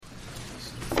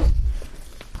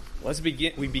Let's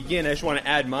begin. I just want to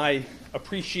add my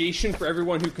appreciation for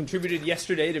everyone who contributed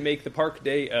yesterday to make the Park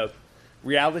Day a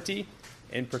reality,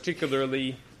 and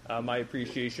particularly my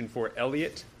appreciation for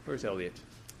Elliot. Where's Elliot?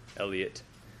 Elliot.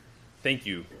 Thank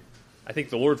you. I thank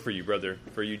the Lord for you, brother,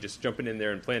 for you just jumping in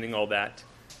there and planning all that.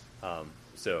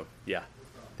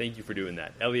 Thank you for doing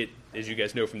that. Elliot, as you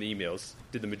guys know from the emails,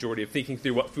 did the majority of thinking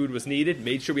through what food was needed,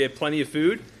 made sure we had plenty of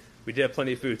food. We did have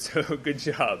plenty of food, so good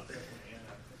job.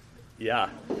 Yeah.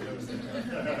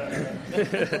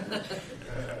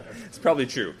 It's probably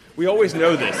true. We always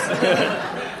know this.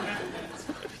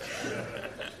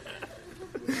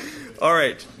 All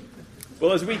right.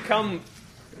 Well, as we're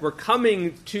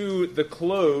coming to the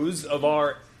close of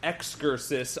our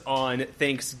excursus on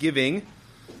Thanksgiving.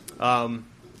 We'll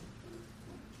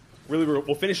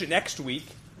finish it next week.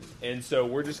 And so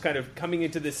we're just kind of coming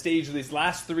into this stage of these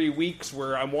last 3 weeks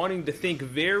where I'm wanting to think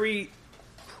very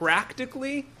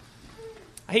practically.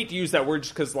 I hate to use that word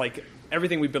just because,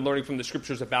 everything we've been learning from the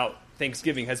scriptures about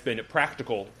Thanksgiving has been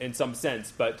practical in some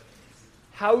sense. But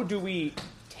how do we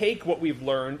take what we've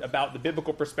learned about the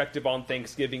biblical perspective on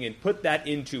Thanksgiving and put that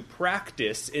into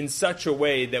practice in such a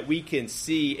way that we can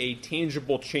see a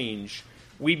tangible change?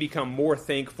 We become more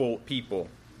thankful people.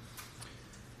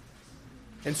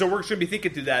 And so we're going to be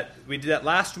thinking through that. We did that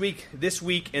last week, this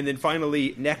week, and then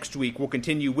finally next week we'll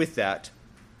continue with that.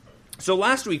 So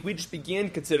last week we just began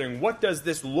considering what does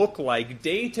this look like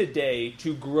day to day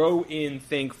to grow in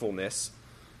thankfulness?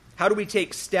 How do we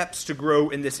take steps to grow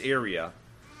in this area?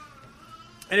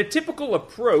 And a typical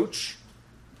approach,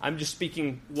 I'm just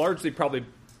speaking largely probably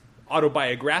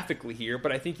autobiographically here,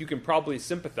 but I think you can probably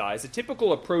sympathize. A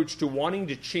typical approach to wanting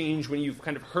to change when you've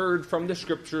kind of heard from the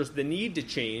scriptures the need to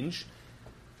change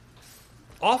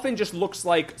often just looks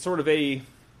like sort of a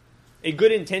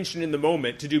good intention in the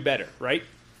moment to do better, right?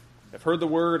 I've heard the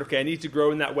word, okay, I need to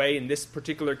grow in that way. In this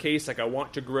particular case, I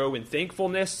want to grow in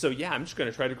thankfulness. So yeah, I'm just going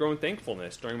to try to grow in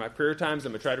thankfulness. During my prayer times,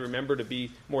 I'm going to try to remember to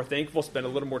be more thankful, spend a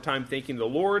little more time thanking the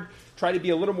Lord, try to be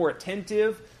a little more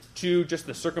attentive to just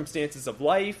the circumstances of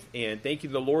life, and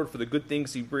thanking the Lord for the good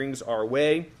things He brings our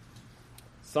way.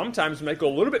 Sometimes we might go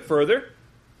a little bit further,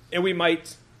 and we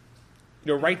might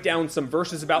write down some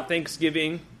verses about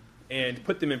Thanksgiving and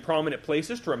put them in prominent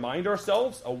places to remind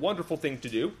ourselves. A wonderful thing to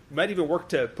do. We might even work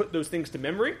to put those things to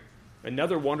memory.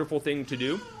 Another wonderful thing to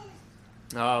do.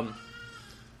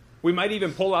 We might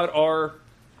even pull out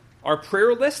our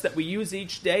prayer list that we use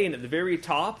each day, and at the very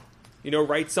top,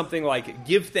 write something like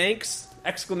 "Give thanks!" !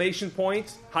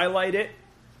 Highlight it.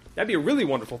 That'd be a really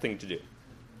wonderful thing to do.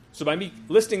 So by me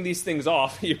listing these things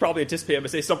off, you probably anticipate I'm going to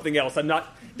say something else. I'm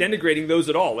not denigrating those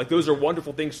at all. Those are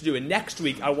wonderful things to do. And next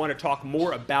week, I want to talk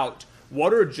more about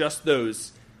what are just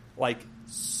those,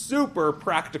 super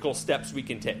practical steps we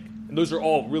can take. And those are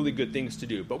all really good things to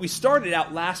do. But we started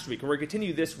out last week, and we're going to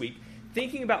continue this week,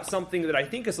 thinking about something that I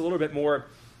think is a little bit more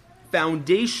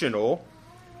foundational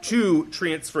to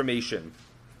transformation.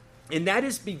 And that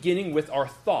is beginning with our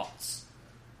thoughts.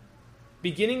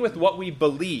 Beginning with what we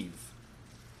believe.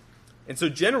 And so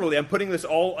generally, I'm putting this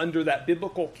all under that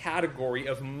biblical category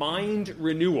of mind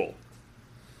renewal.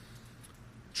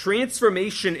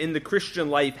 Transformation in the Christian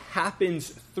life happens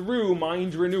through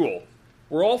mind renewal.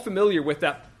 We're all familiar with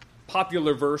that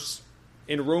popular verse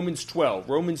in Romans 12.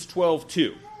 Romans 12:2.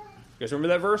 You guys remember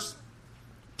that verse?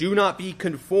 Do not be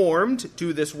conformed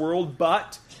to this world,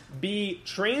 but be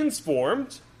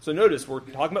transformed. So notice, we're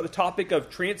talking about the topic of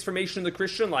transformation in the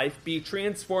Christian life. Be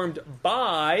transformed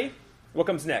by, what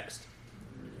comes next?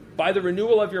 By the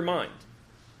renewal of your mind.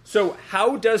 So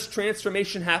how does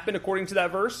transformation happen according to that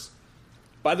verse?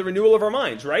 By the renewal of our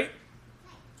minds, right?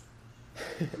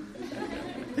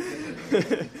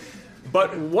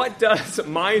 But what does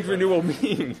mind renewal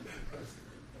mean?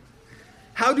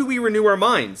 How do we renew our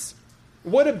minds?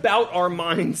 What about our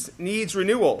minds needs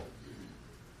renewal?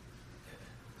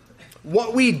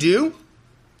 What we do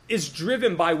is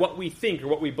driven by what we think or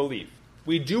what we believe.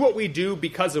 We do what we do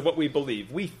because of what we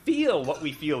believe. We feel what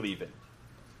we feel even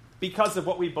because of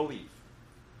what we believe.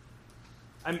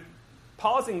 I'm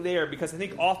pausing there because I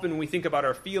think often when we think about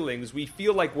our feelings, we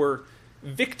feel like we're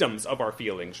victims of our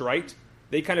feelings, right?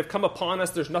 They kind of come upon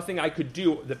us. There's nothing I could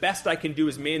do. The best I can do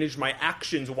is manage my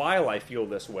actions while I feel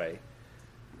this way.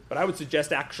 But I would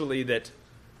suggest actually that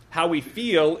how we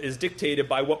feel is dictated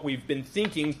by what we've been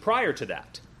thinking prior to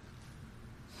that.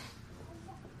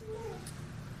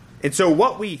 And so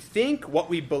what we think, what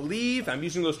we believe, I'm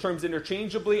using those terms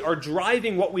interchangeably, are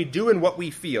driving what we do and what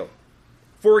we feel.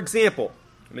 For example,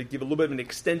 let me give a little bit of an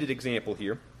extended example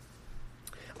here.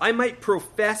 I might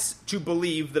profess to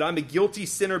believe that I'm a guilty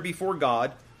sinner before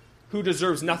God who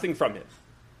deserves nothing from Him.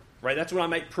 right? That's what I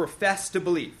might profess to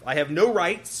believe. I have no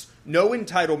rights, no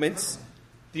entitlements.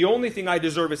 The only thing I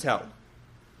deserve is hell.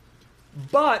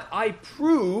 But I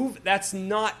prove that's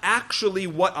not actually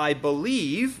what I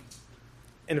believe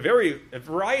in a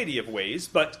variety of ways.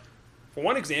 But for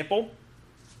one example,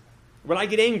 when I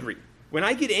get angry. When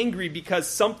I get angry because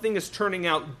something is turning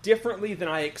out differently than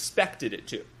I expected it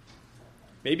to.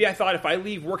 Maybe I thought if I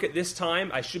leave work at this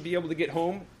time, I should be able to get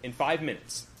home in 5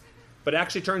 minutes. But it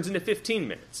actually turns into 15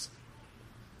 minutes.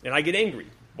 And I get angry.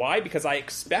 Why? Because I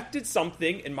expected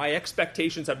something and my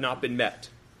expectations have not been met.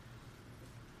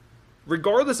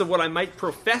 Regardless of what I might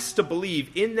profess to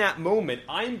believe in that moment,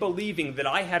 I'm believing that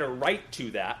I had a right to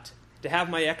that, to have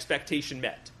my expectation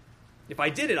met. If I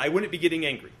did it, I wouldn't be getting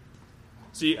angry.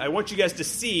 So I want you guys to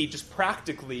see, just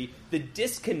practically, the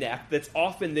disconnect that's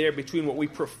often there between what we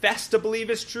profess to believe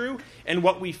is true and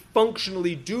what we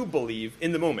functionally do believe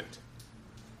in the moment.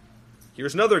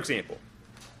 Here's another example.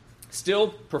 Still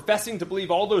professing to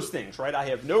believe all those things, right? I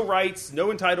have no rights, no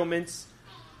entitlements.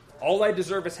 All I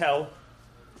deserve is hell.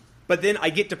 But then I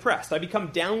get depressed. I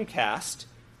become downcast.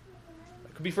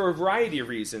 It could be for a variety of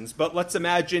reasons. But let's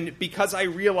imagine because I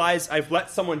realize I've let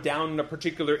someone down in a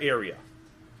particular area.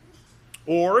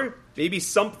 Or maybe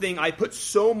something I put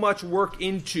so much work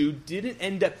into didn't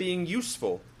end up being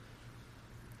useful.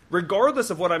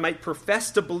 Regardless of what I might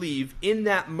profess to believe in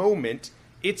that moment,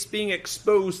 it's being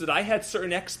exposed that I had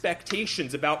certain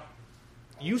expectations about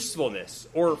usefulness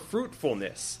or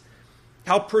fruitfulness,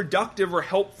 how productive or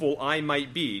helpful I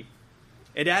might be.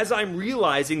 And as I'm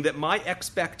realizing that my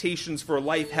expectations for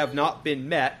life have not been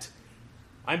met,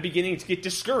 I'm beginning to get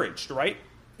discouraged, right?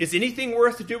 Is anything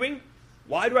worth doing?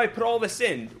 Why do I put all this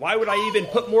in? Why would I even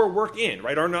put more work in,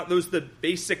 right? Are not those the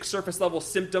basic surface level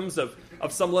symptoms of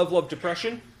some level of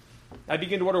depression? I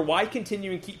begin to wonder, why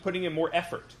continue and keep putting in more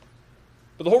effort?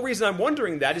 But the whole reason I'm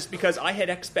wondering that is because I had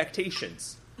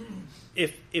expectations.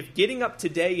 If getting up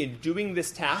today and doing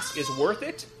this task is worth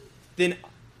it, then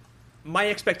my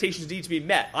expectations need to be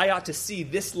met. I ought to see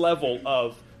this level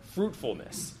of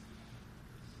fruitfulness.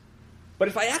 But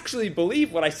if I actually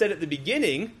believe what I said at the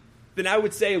beginning, then I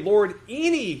would say, Lord,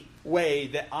 any way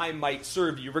that I might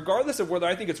serve you, regardless of whether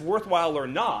I think it's worthwhile or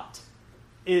not,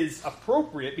 is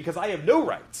appropriate because I have no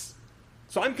rights.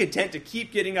 So I'm content to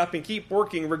keep getting up and keep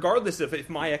working regardless of if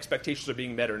my expectations are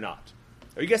being met or not.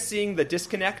 Are you guys seeing the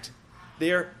disconnect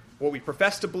there? What we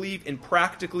profess to believe and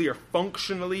practically or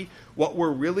functionally what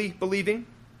we're really believing?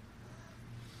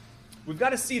 We've got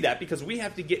to see that because we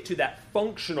have to get to that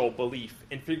functional belief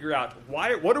and figure out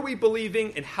what are we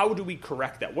believing and how do we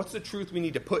correct that? What's the truth we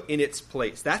need to put in its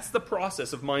place? That's the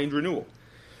process of mind renewal.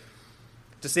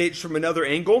 To say it from another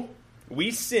angle,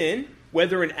 we sin,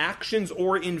 whether in actions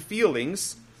or in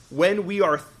feelings, when we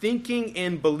are thinking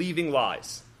and believing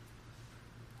lies.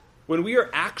 When we are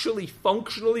actually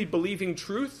functionally believing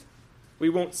truth, we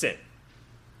won't sin.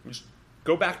 Just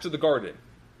go back to the garden,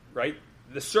 right?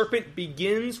 The serpent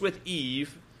begins with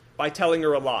Eve by telling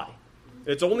her a lie.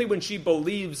 It's only when she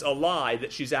believes a lie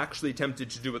that she's actually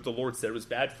tempted to do what the Lord said was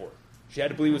bad for her. She had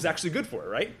to believe it was actually good for her,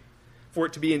 right? For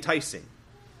it to be enticing.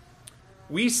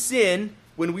 We sin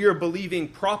when we are believing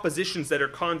propositions that are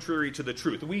contrary to the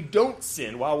truth. We don't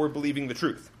sin while we're believing the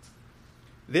truth.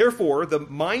 Therefore, the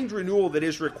mind renewal that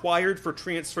is required for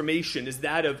transformation is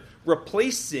that of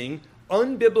replacing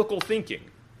unbiblical thinking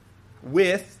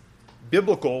with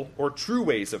biblical or true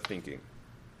ways of thinking.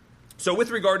 So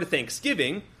with regard to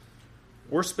Thanksgiving,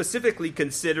 we're specifically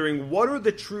considering what are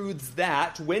the truths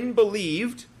that, when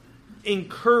believed,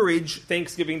 encourage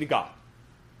thanksgiving to God.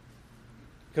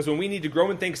 Because when we need to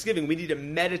grow in thanksgiving, we need to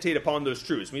meditate upon those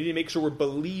truths. We need to make sure we're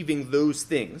believing those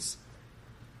things.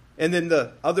 And then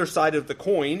the other side of the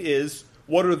coin is,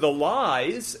 what are the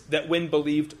lies that, when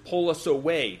believed, pull us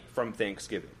away from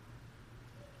thanksgiving?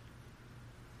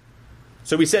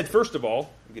 So we said, first of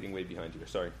all, I'm getting way behind here,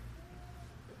 sorry.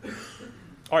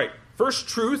 All right, first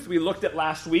truth we looked at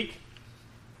last week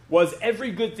was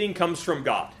every good thing comes from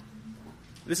God.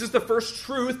 This is the first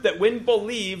truth that, when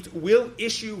believed, will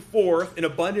issue forth an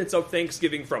abundance of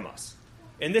thanksgiving from us.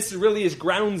 And this really is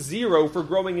ground zero for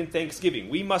growing in thanksgiving.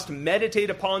 We must meditate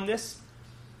upon this.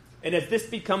 And as this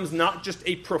becomes not just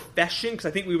a profession, because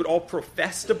I think we would all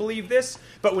profess to believe this,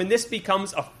 but when this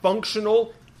becomes a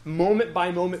functional,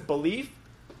 moment-by-moment belief,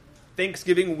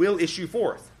 thanksgiving will issue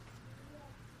forth.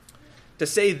 To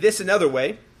say this another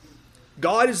way,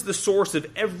 God is the source of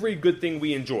every good thing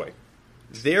we enjoy.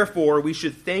 Therefore, we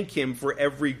should thank Him for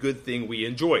every good thing we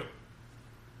enjoy.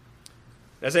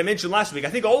 As I mentioned last week, I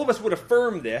think all of us would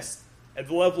affirm this at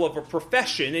the level of a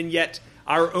profession, and yet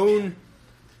our own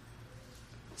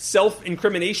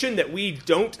self-incrimination that we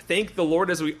don't thank the Lord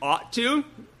as we ought to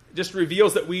It just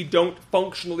reveals that we don't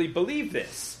functionally believe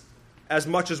this as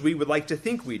much as we would like to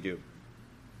think we do.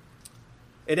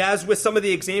 And as with some of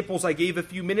the examples I gave a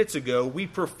few minutes ago, we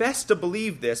profess to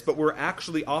believe this, but we're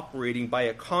actually operating by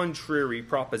a contrary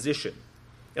proposition.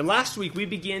 And last week we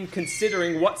began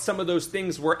considering what some of those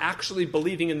things we're actually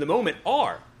believing in the moment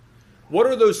are. What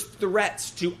are those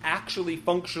threats to actually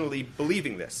functionally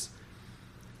believing this?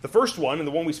 The first one, and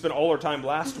the one we spent all our time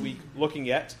last week looking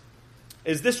at,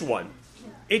 is this one.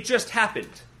 It just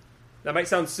happened. That might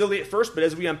sound silly at first, but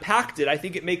as we unpacked it, I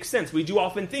think it makes sense. We do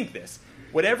often think this.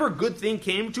 Whatever good thing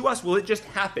came to us, well, it just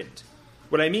happened.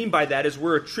 What I mean by that is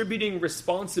we're attributing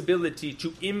responsibility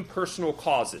to impersonal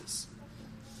causes,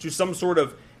 to some sort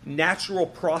of natural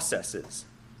processes.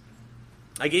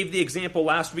 I gave the example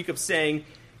last week of saying,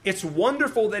 it's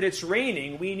wonderful that it's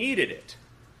raining, we needed it.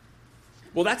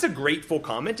 Well, that's a grateful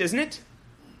comment, isn't it?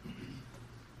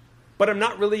 But I'm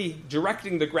not really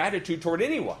directing the gratitude toward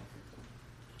anyone.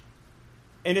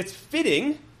 And it's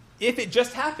fitting if it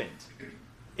just happened.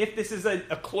 If this is a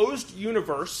closed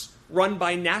universe run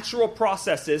by natural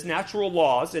processes, natural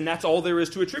laws, and that's all there is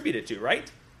to attribute it to,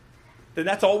 right? Then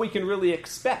that's all we can really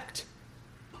expect.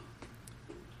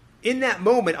 In that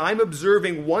moment, I'm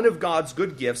observing one of God's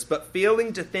good gifts, but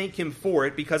failing to thank Him for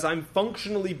it because I'm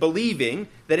functionally believing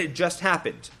that it just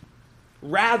happened.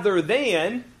 Rather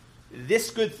than, this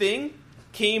good thing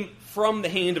came from the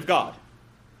hand of God.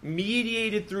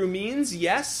 Mediated through means,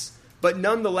 yes, but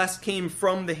nonetheless came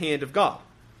from the hand of God.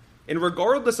 And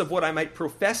regardless of what I might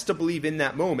profess to believe in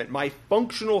that moment, my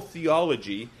functional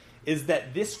theology is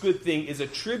that this good thing is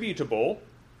attributable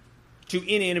to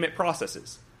inanimate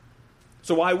processes.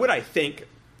 So why would I think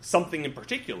something in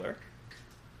particular,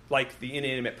 like the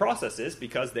inanimate processes,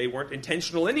 because they weren't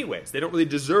intentional anyways? They don't really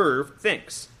deserve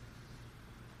thanks.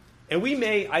 And we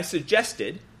may, I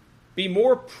suggested, be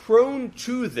more prone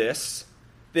to this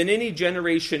than any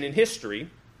generation in history,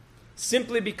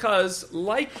 simply because,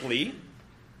 likely,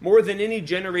 more than any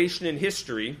generation in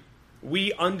history,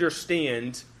 we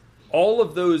understand all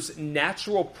of those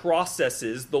natural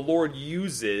processes the Lord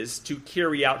uses to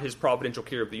carry out His providential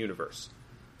care of the universe.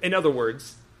 In other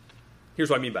words, here's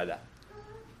what I mean by that.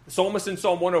 The psalmist in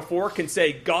Psalm 104 can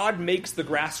say, God makes the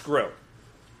grass grow.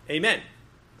 Amen.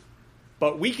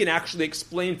 But we can actually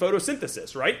explain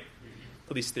photosynthesis, right?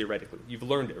 At least theoretically. You've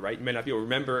learned it, right? You may not be able to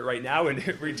remember it right now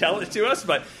and retell it to us,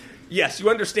 but yes, you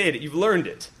understand it. You've learned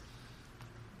it.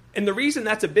 And the reason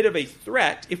that's a bit of a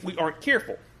threat, if we aren't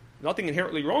careful, nothing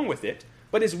inherently wrong with it,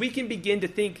 but as we can begin to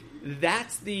think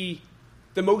that's the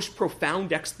most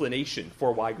profound explanation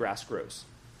for why grass grows.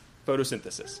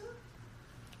 Photosynthesis.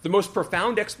 The most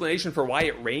profound explanation for why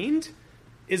it rained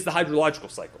is the hydrological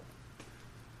cycle.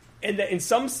 And that in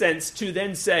some sense to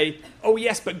then say, oh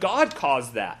yes, but God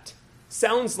caused that,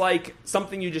 sounds like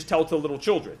something you just tell to little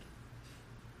children.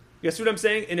 You see what I'm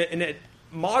saying? In a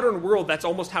modern world, that's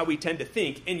almost how we tend to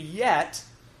think. And yet,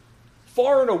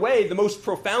 far and away, the most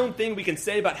profound thing we can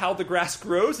say about how the grass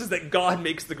grows is that God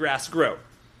makes the grass grow.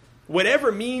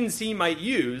 Whatever means He might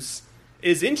use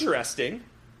is interesting,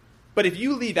 but if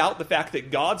you leave out the fact that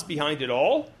God's behind it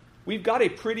all, we've got a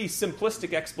pretty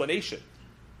simplistic explanation,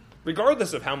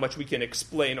 regardless of how much we can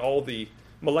explain all the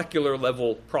molecular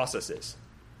level processes.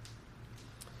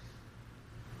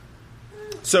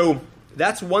 So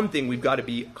that's one thing we've got to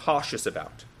be cautious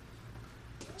about.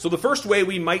 So the first way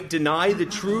we might deny the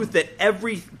truth that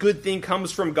every good thing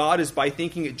comes from God is by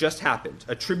thinking it just happened,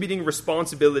 attributing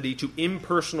responsibility to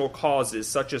impersonal causes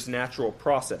such as natural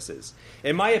processes.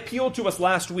 And my appeal to us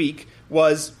last week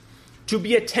was to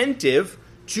be attentive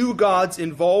to God's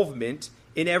involvement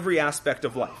in every aspect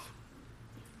of life,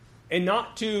 and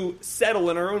not to settle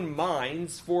in our own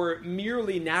minds for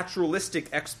merely naturalistic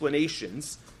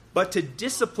explanations, but to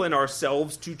discipline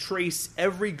ourselves to trace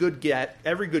every good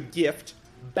gift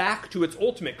back to its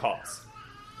ultimate cause,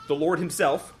 the Lord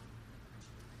Himself.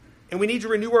 And we need to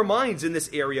renew our minds in this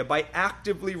area by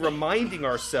actively reminding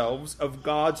ourselves of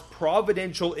God's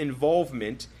providential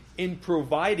involvement in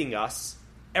providing us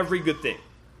every good thing.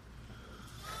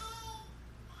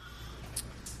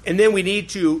 And then we need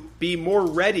to be more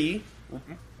ready,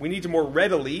 we need to more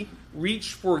readily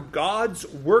reach for God's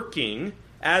working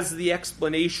as the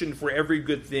explanation for every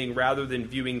good thing rather than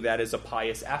viewing that as a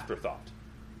pious afterthought.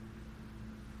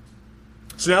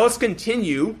 So now let's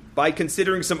continue by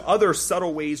considering some other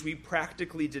subtle ways we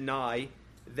practically deny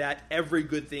that every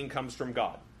good thing comes from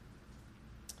God.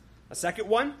 A second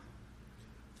one,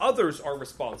 others are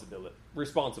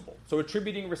responsible. So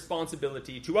attributing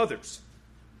responsibility to others.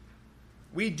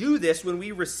 We do this when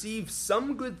we receive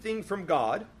some good thing from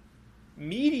God,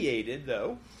 mediated,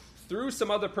 though, through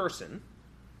some other person,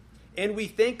 and we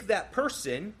thank that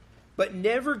person, but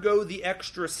never go the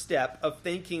extra step of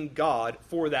thanking God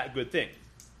for that good thing.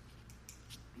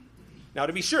 Now,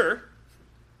 to be sure,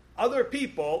 other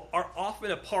people are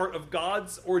often a part of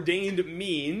God's ordained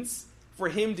means for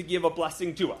him to give a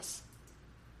blessing to us.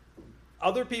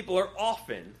 Other people are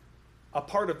often a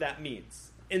part of that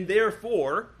means. And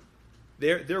therefore,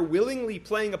 they're willingly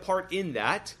playing a part in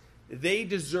that. They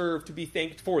deserve to be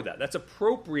thanked for that. That's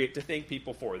appropriate to thank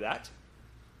people for that.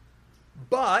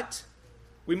 But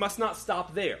we must not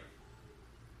stop there.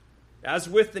 As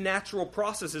with the natural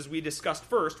processes we discussed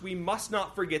first, we must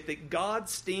not forget that God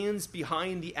stands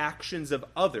behind the actions of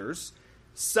others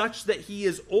such that he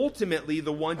is ultimately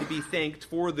the one to be thanked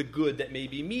for the good that may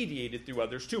be mediated through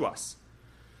others to us.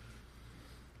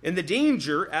 And the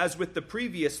danger, as with the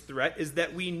previous threat, is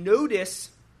that we notice,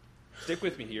 stick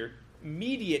with me here,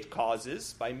 mediate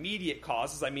causes. By mediate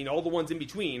causes, I mean all the ones in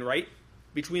between, right?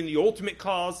 Between the ultimate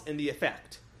cause and the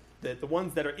effect. The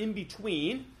ones that are in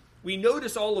between, we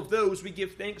notice all of those, we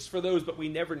give thanks for those, but we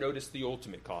never notice the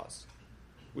ultimate cause,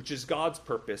 which is God's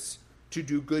purpose to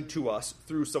do good to us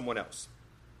through someone else.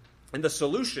 And the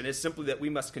solution is simply that we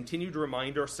must continue to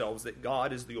remind ourselves that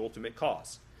God is the ultimate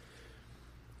cause.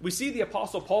 We see the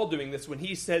Apostle Paul doing this when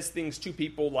he says things to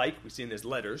people like, we see in his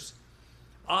letters,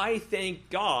 I thank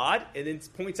God, and then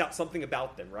points out something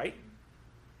about them, right?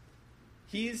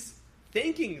 He's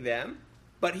thanking them,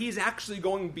 but he's actually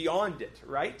going beyond it,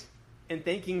 right? And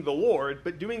thanking the Lord,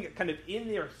 but doing it kind of in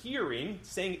their hearing,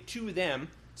 saying it to them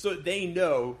so that they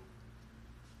know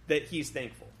that he's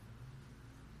thankful.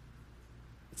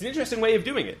 It's an interesting way of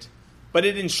doing it, but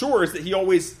it ensures that he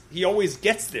always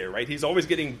gets there, right? He's always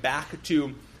getting back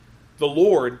to the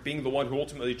Lord being the one who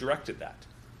ultimately directed that.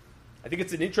 I think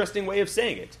it's an interesting way of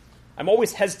saying it. I'm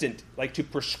always hesitant, to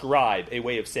prescribe a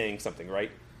way of saying something,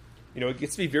 right? It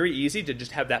gets to be very easy to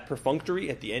just have that perfunctory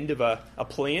at the end of a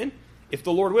plan. If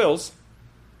the Lord wills,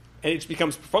 and it just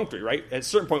becomes perfunctory, right? At a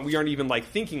certain point, we aren't even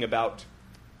thinking about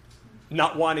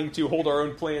not wanting to hold our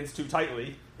own plans too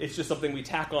tightly. It's just something we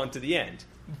tack on to the end.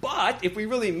 But if we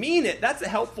really mean it, that's a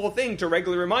helpful thing to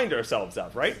regularly remind ourselves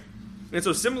of, right? And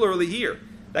so similarly here,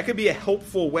 that could be a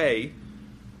helpful way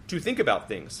to think about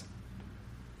things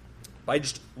by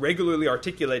just regularly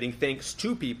articulating thanks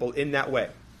to people in that way.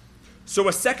 So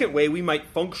a second way we might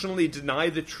functionally deny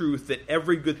the truth that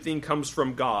every good thing comes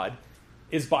from God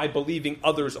is by believing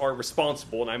others are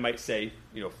responsible, and I might say,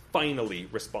 finally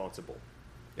responsible,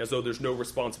 as though there's no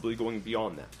responsibility going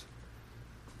beyond that.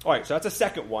 All right, so that's a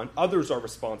second one. Others are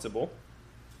responsible.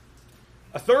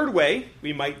 A third way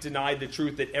we might deny the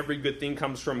truth that every good thing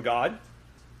comes from God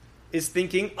is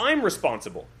thinking I'm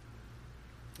responsible,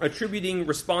 attributing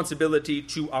responsibility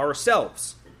to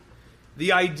ourselves.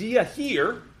 The idea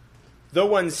here,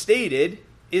 though unstated,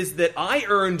 is that I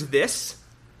earned this,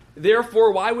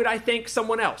 therefore why would I thank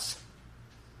someone else?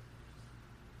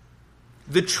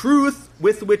 The truth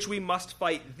with which we must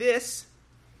fight this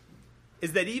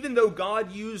is that even though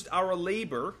God used our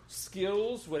labor,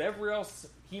 skills, whatever else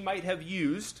he might have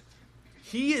used,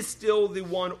 he is still the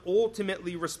one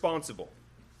ultimately responsible.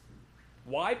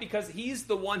 Why? Because he's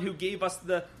the one who gave us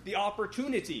the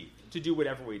opportunity to do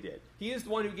whatever we did. He is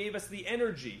the one who gave us the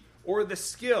energy or the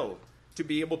skill to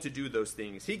be able to do those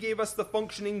things. He gave us the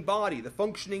functioning body, the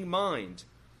functioning mind,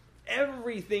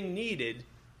 everything needed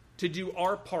to do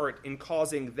our part in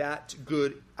causing that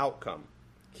good outcome.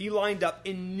 He lined up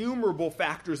innumerable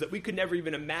factors that we could never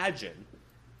even imagine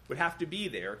would have to be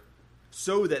there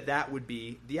so that that would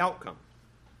be the outcome.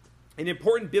 An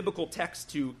important biblical text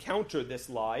to counter this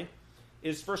lie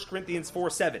is 1 Corinthians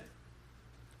 4:7.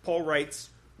 Paul writes,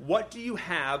 "What do you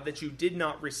have that you did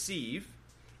not receive?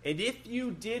 And if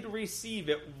you did receive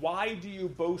it, why do you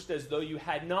boast as though you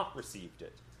had not received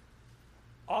it?"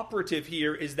 Operative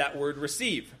here is that word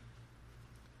receive.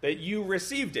 That you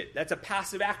received it. That's a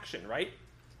passive action, right?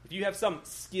 If you have some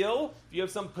skill, if you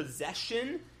have some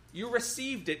possession, you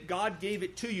received it. God gave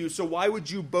it to you, so why would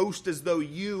you boast as though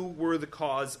you were the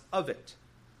cause of it?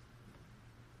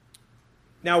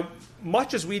 Now,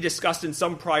 much as we discussed in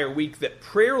some prior week that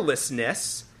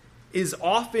prayerlessness is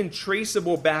often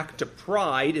traceable back to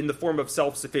pride in the form of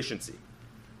self-sufficiency,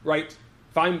 right?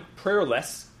 If I'm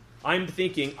prayerless, I'm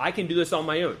thinking I can do this on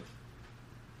my own.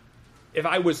 If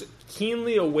I was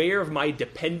keenly aware of my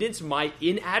dependence, my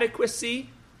inadequacy,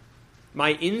 my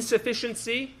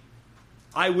insufficiency,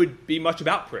 I would be much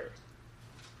about prayer.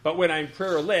 But when I'm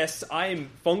prayerless, I'm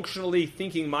functionally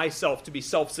thinking myself to be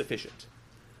self-sufficient.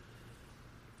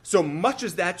 So much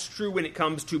as that's true when it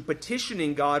comes to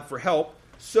petitioning God for help,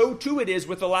 so too it is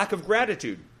with a lack of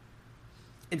gratitude.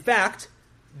 In fact,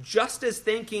 just as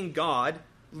thanking God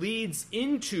leads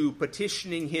into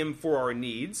petitioning him for our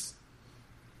needs.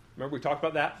 Remember, we talked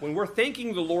about that? When we're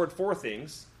thanking the Lord for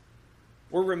things,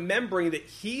 we're remembering that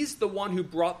he's the one who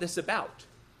brought this about.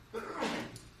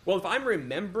 Well, if I'm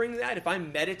remembering that, if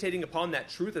I'm meditating upon that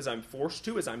truth as I'm forced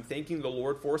to, as I'm thanking the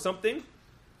Lord for something,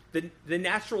 the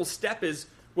natural step is,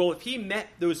 well, if he met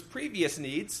those previous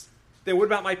needs, then what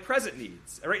about my present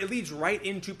needs? All right, it leads right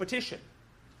into petition.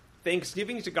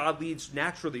 Thanksgiving to God leads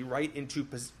naturally right into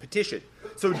petition.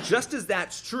 So just as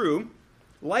that's true,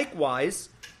 likewise,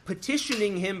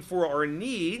 petitioning him for our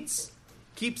needs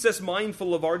keeps us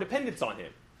mindful of our dependence on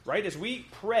him, right? As we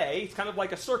pray, it's kind of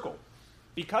like a circle.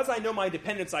 Because I know my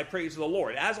dependence, I pray to the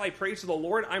Lord. As I pray to the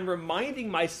Lord, I'm reminding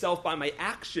myself by my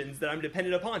actions that I'm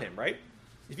dependent upon him, right?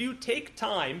 If you take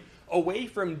time away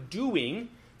from doing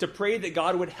to pray that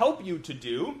God would help you to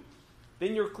do,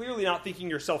 then you're clearly not thinking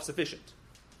you're self-sufficient.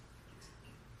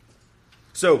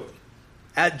 So,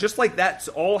 just like that's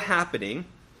all happening,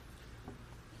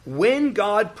 when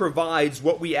God provides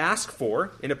what we ask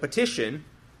for in a petition,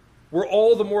 we're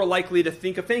all the more likely to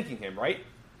think of thanking him, right?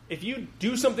 If you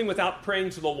do something without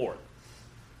praying to the Lord,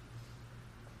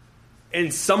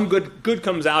 and some good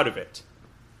comes out of it,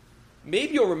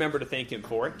 maybe you'll remember to thank him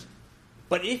for it.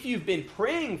 But if you've been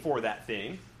praying for that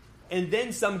thing, and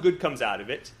then some good comes out of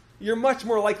it, you're much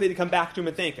more likely to come back to him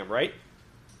and thank him, right?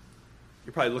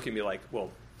 You're probably looking at me like,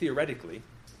 well, theoretically,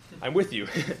 I'm with you.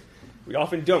 We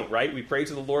often don't, right? We pray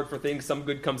to the Lord for things, some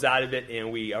good comes out of it,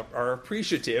 and we are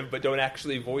appreciative, but don't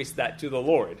actually voice that to the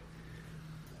Lord.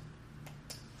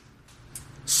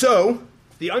 So,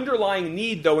 the underlying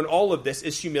need, though, in all of this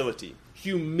is humility.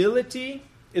 Humility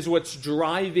is what's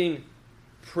driving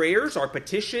prayers, our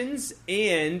petitions,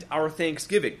 and our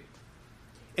thanksgiving.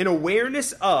 An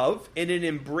awareness of and an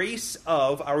embrace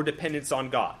of our dependence on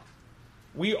God.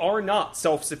 We are not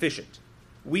self-sufficient.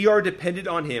 We are dependent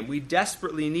on him. We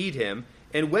desperately need him.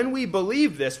 And when we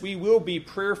believe this, we will be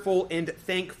prayerful and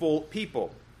thankful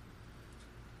people.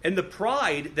 And the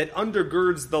pride that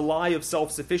undergirds the lie of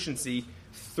self-sufficiency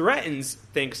threatens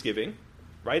thanksgiving,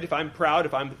 right? If I'm proud,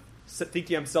 if I'm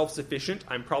thinking I'm self-sufficient,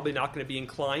 I'm probably not going to be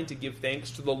inclined to give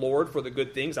thanks to the Lord for the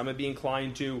good things. I'm going to be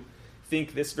inclined to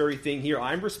think this very thing here,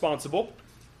 I'm responsible.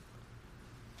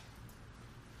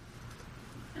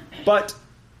 But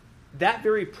that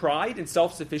very pride and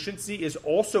self-sufficiency is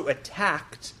also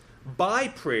attacked by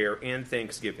prayer and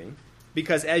thanksgiving,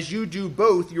 because as you do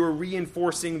both, you're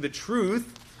reinforcing the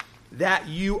truth that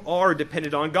you are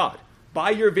dependent on God.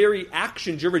 By your very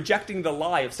actions, you're rejecting the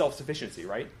lie of self-sufficiency,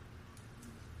 right?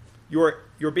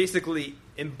 You're basically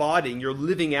embodying, you're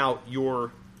living out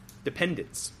your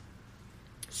dependence.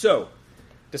 So,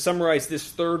 to summarize this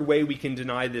third way we can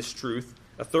deny this truth,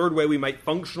 a third way we might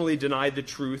functionally deny the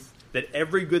truth that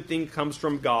every good thing comes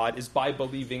from God is by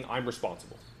believing I'm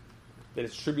responsible, that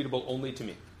it's attributable only to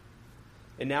me.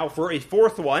 And now for a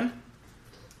fourth one,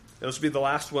 this will be the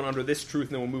last one under this truth,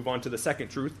 and then we'll move on to the second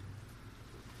truth.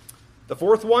 The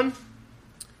fourth one,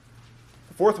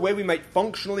 the fourth way we might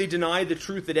functionally deny the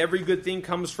truth that every good thing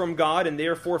comes from God and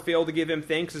therefore fail to give him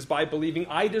thanks is by believing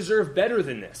I deserve better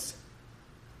than this.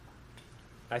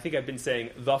 I think I've been saying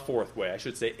the fourth way. I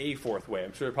should say a fourth way.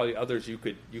 I'm sure there are probably others you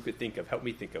could think of, help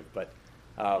me think of. But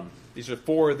these are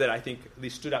four that I think at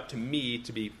least stood out to me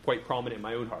to be quite prominent in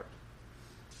my own heart.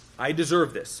 I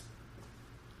deserve this.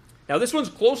 Now this one's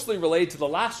closely related to the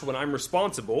last one, I'm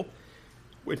responsible.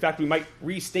 In fact, we might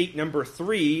restate number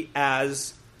 3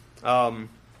 as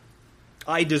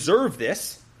I deserve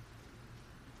this.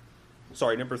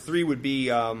 Sorry, number 3 would be...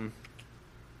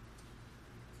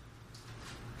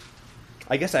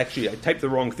 I guess actually I typed the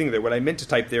wrong thing there. What I meant to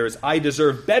type there is I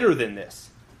deserve better than this.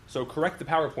 So correct the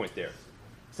PowerPoint there.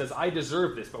 It says I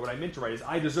deserve this, but what I meant to write is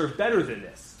I deserve better than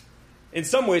this. In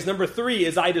some ways, number 3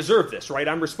 is I deserve this, right?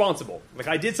 I'm responsible. Like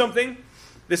I did something,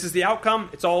 this is the outcome,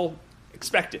 it's all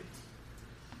expected.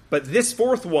 But this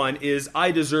fourth one is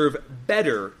I deserve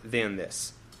better than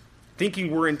this.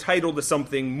 Thinking we're entitled to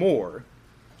something more.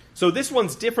 So this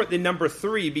one's different than number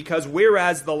 3 because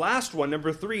whereas the last one,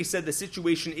 number 3, said the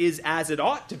situation is as it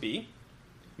ought to be,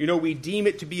 we deem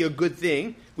it to be a good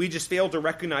thing, we just fail to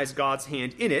recognize God's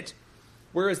hand in it.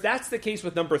 Whereas that's the case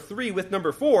with number 3, with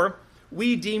number 4,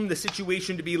 we deem the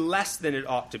situation to be less than it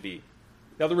ought to be.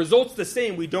 Now the result's the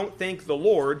same, we don't thank the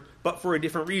Lord, but for a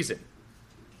different reason.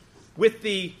 With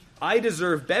the I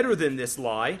deserve better than this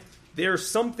lie, there's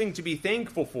something to be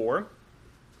thankful for,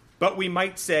 but we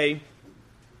might say,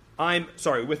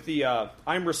 with the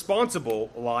I'm responsible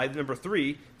lie, number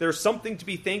 3, there's something to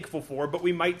be thankful for, but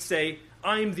we might say,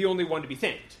 I'm the only one to be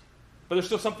thanked. But there's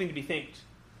still something to be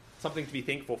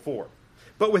thankful for.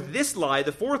 But with this lie,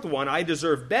 the fourth one, I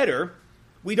deserve better,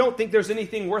 we don't think there's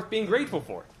anything worth being grateful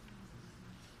for.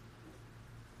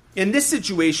 In this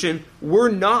situation,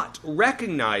 we're not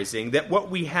recognizing that what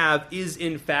we have is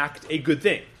in fact a good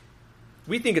thing.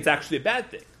 We think it's actually a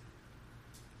bad thing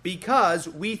because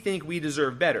we think we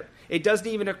deserve better. It doesn't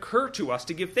even occur to us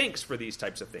to give thanks for these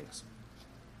types of things.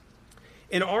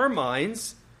 In our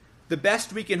minds, the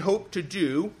best we can hope to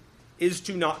do is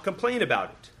to not complain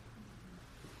about it.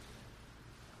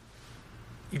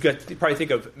 You could probably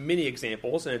think of many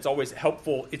examples, and it's always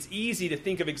helpful. It's easy to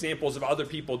think of examples of other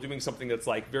people doing something that's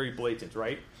like very blatant,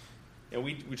 right? And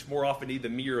we more often need the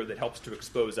mirror that helps to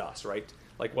expose us, right?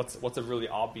 Like what's a really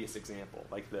obvious example?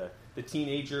 Like the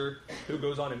teenager who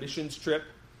goes on a missions trip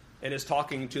and is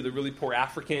talking to the really poor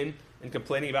African and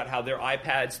complaining about how their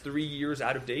iPad's 3 years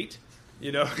out of date,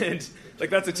 and like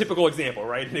that's a typical example,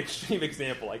 right? An extreme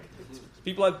example. Like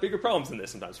people have bigger problems than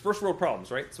this sometimes. First world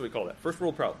problems, right? That's what we call that. First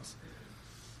world problems.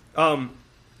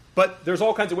 But there's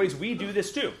all kinds of ways we do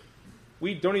this too.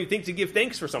 We don't even think to give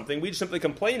thanks for something. We just simply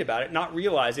complain about it, not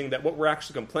realizing that what we're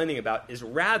actually complaining about is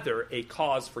rather a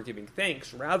cause for giving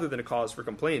thanks rather than a cause for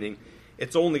complaining.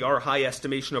 It's only our high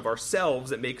estimation of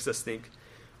ourselves that makes us think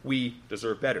we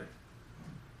deserve better.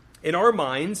 In our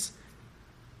minds,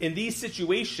 in these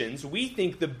situations, we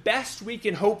think the best we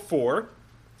can hope for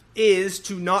is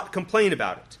to not complain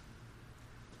about it.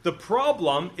 The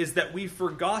problem is that we've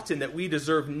forgotten that we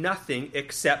deserve nothing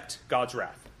except God's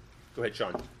wrath. Go ahead,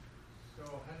 Sean. So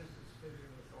how does this fit in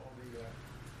with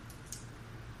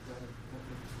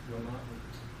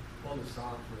all the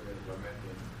songs where they're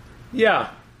lamenting?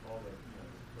 Yeah. All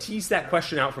the, Tease that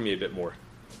question out for me a bit more.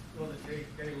 Well,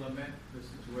 they lament the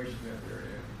situation that they're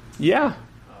in. Yeah.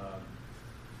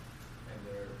 And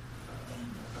they're,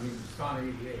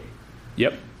 Psalm 88.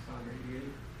 Yep. Psalm 88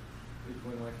 is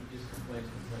when he just complains.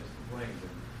 And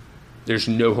There's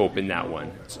no hope in that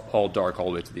one. It's all dark all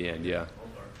the way to the end, yeah.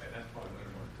 that's probably one of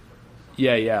the more difficult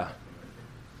songs. Yeah.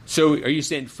 So are you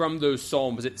saying from those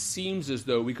Psalms, it seems as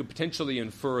though we could potentially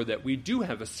infer that we do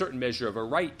have a certain measure of a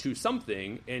right to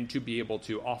something and to be able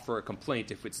to offer a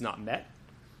complaint if it's not met?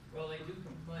 Well, they do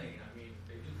complain.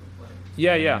 They do complain.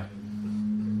 Yeah.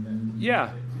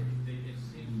 It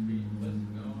seems to be letting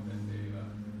know that they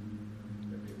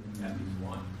have these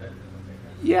wants that they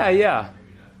have. Yeah. Maybe not.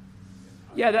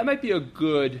 Yeah, that might be a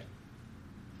good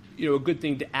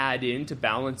thing to add in to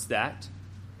balance that.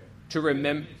 Okay. To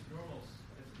remember. It's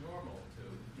normal to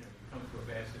you come to a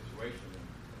bad situation.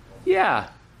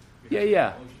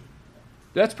 Yeah.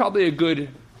 That's probably a good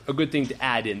thing to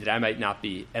add in that I might not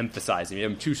be emphasizing.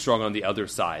 I'm too strong on the other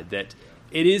side that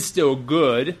it is still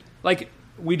good. Like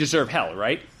we deserve hell,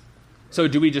 right? So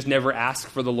do we just never ask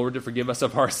for the Lord to forgive us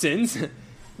of our sins?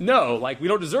 No, like we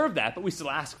don't deserve that, but we still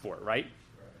ask for it, right?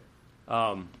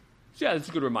 So yeah, that's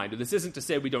a good reminder. This isn't to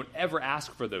say we don't ever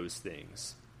ask for those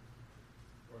things.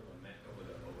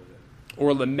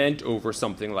 Or lament over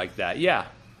something like that. Yeah,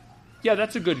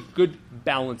 that's a good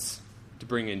balance to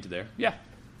bring into there. Yeah.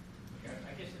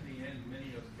 I guess in the end, many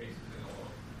of those cases,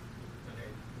 when they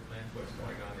lament what's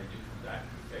going on, they do come back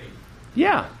to faith.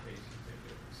 Yeah.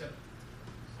 Except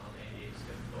Psalm 88 is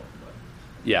difficult, but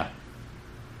Yeah.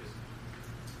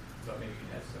 but maybe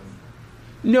it has some.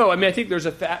 No, I think there's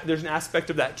an aspect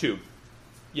of that too.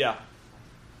 Yeah.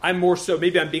 I'm more so,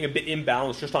 maybe I'm being a bit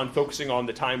imbalanced just on focusing on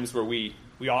the times where we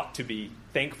ought to be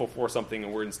thankful for something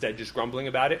and we're instead just grumbling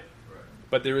about it. Right.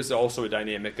 But there is also a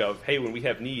dynamic of, hey, when we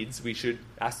have needs, we should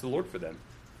ask the Lord for them.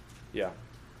 Yeah.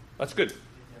 That's good.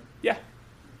 Yeah.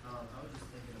 I was just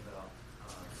thinking about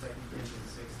 2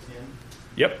 Corinthians 6:10.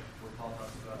 Yep. Where Paul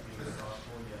talks about being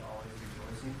sorrowful yet always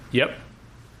rejoicing. Yep.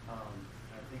 I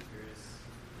think there is,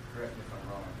 correct me if I'm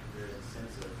wrong, there is a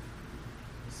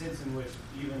sense in which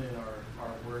even in our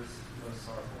worst, most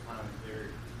sorrowful times,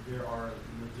 there are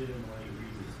legitimately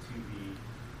reasons to be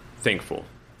Thankful.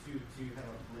 to have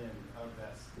a blend of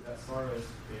that sorrow is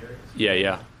there.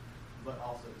 Yeah. But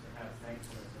also to have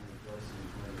thankfulness and rejoicing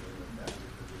blended in with that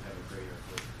because we have a greater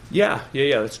hope.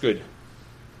 Yeah, that's good.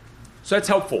 So that's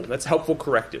helpful. That's helpful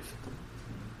corrective.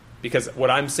 Because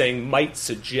what I'm saying might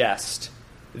suggest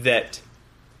that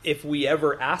if we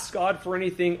ever ask God for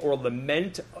anything or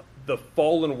lament the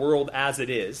fallen world as it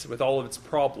is, with all of its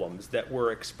problems, that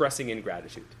we're expressing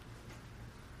ingratitude.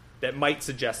 That might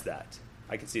suggest that.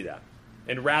 I can see that.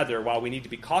 And rather, while we need to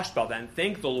be cautious about that and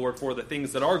thank the Lord for the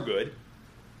things that are good,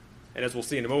 and as we'll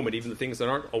see in a moment, even the things that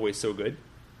aren't always so good,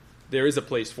 there is a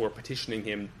place for petitioning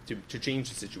Him to change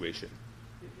the situation.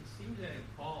 It seems that in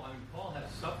Paul, Paul has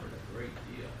suffered a great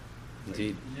deal.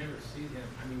 Indeed. You never see him.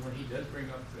 When he does bring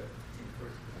up in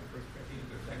First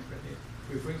Corinthians or Second Corinthians,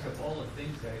 he brings up all the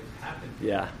things that have happened.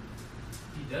 Yeah.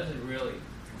 He doesn't really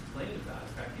complain about it.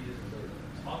 In fact, he doesn't really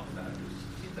talk about it.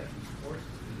 It seems like he's forced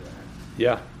to do that.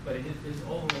 Yeah. But his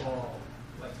overall,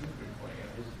 like you've been pointing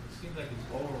out, it seems like his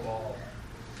overall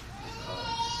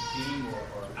theme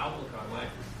or outlook on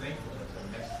life is thankfulness. I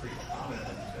mean, that's pretty common, like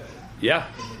you said, Yeah.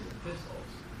 in his epistles.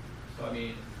 So, I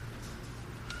mean,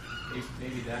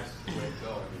 maybe that's the way to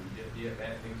go. I mean, yeah,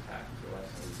 bad things happen to us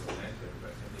and we feel negative,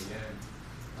 but in the end,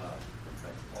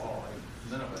 like Paul,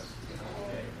 none of us,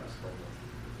 okay, us, but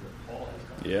what Paul has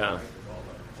gone through, Yeah. right, with all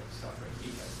the suffering he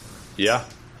has done. Yeah.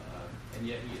 And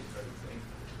yet he is very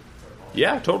thankful for all.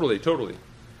 Yeah, totally.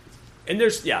 And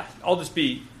there's, I'll just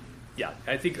be,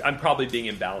 I think I'm probably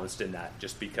being imbalanced in that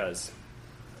just because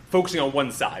focusing on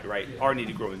one side, right? Yeah. Our need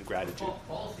to grow in gratitude.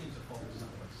 Paul seems to focus on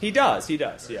what's He does, very yeah.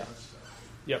 much so.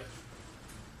 Yep.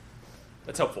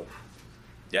 That's helpful.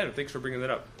 Yeah, no, thanks for bringing that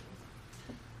up.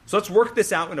 So let's work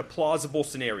this out in a plausible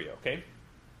scenario, okay?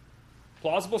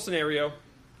 Plausible scenario,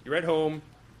 you're at home,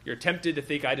 you're tempted to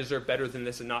think I deserve better than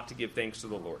this and not to give thanks to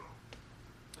the Lord.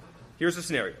 Here's the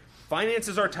scenario.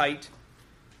 Finances are tight,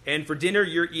 and for dinner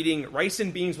you're eating rice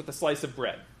and beans with a slice of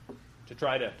bread to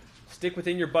try to stick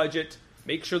within your budget,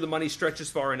 make sure the money stretches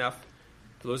far enough.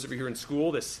 For those of you who are in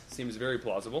school, this seems very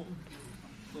plausible.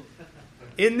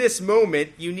 In this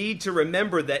moment, you need to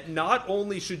remember that not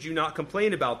only should you not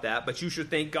complain about that, but you should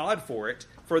thank God for it,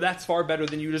 for that's far better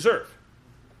than you deserve.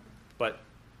 But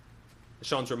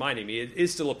Sean's reminding me, it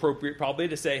is still appropriate probably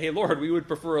to say, hey, Lord, we would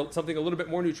prefer something a little bit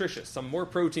more nutritious, some more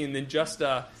protein than just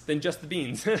the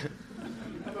beans. How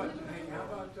about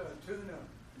tuna?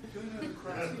 Tuna and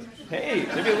crabs. Hey,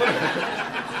 maybe a little bit.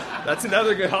 That's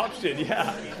another good option,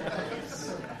 yeah.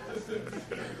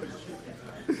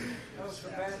 Those the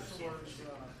bachelor's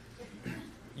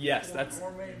Yes, that's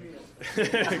gourmet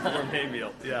meal. gourmet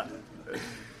meal, yeah.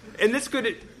 And this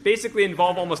could basically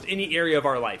involve almost any area of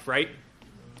our life, right?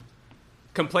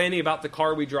 Complaining about the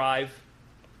car we drive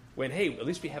when, hey, at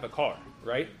least we have a car,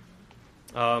 right?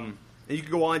 And you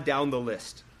can go on down the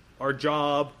list. Our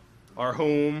job, our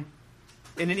home.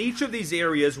 And in each of these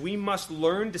areas, we must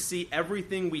learn to see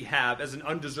everything we have as an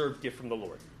undeserved gift from the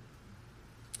Lord.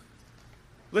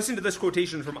 Listen to this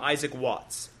quotation from Isaac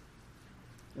Watts.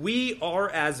 We are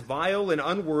as vile and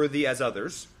unworthy as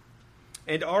others,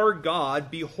 and our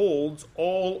God beholds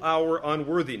all our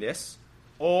unworthiness,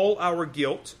 all our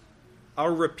guilt,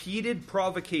 our repeated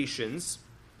provocations,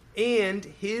 and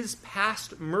his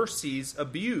past mercies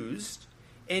abused,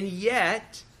 and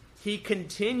yet he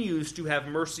continues to have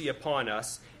mercy upon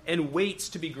us and waits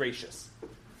to be gracious.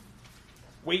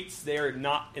 Waits there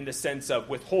not in the sense of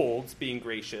withholds being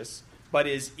gracious, but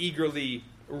is eagerly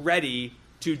ready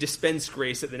to dispense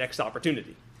grace at the next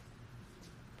opportunity.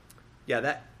 Yeah,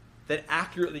 that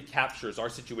accurately captures our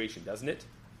situation, doesn't it?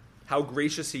 How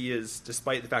gracious he is,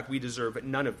 despite the fact we deserve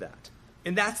none of that.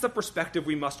 And that's the perspective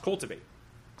we must cultivate.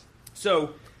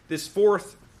 So, this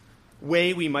fourth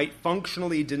way we might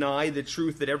functionally deny the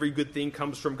truth that every good thing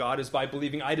comes from God is by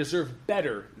believing I deserve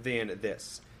better than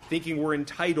this, thinking we're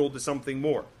entitled to something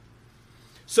more.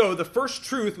 So, the first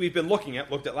truth we've been looked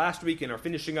at last week and are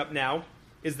finishing up now,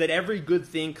 is that every good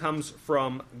thing comes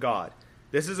from God.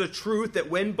 This is a truth that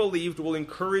when believed will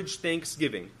encourage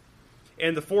thanksgiving.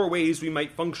 And the four ways we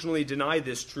might functionally deny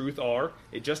this truth are,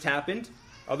 it just happened,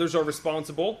 others are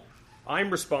responsible, I'm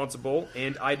responsible,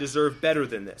 and I deserve better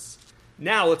than this.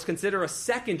 Now let's consider a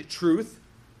second truth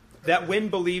that when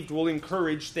believed will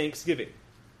encourage thanksgiving.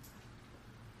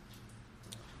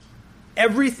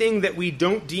 Everything that we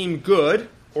don't deem good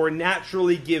or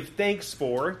naturally give thanks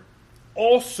for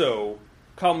also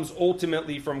comes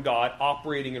ultimately from God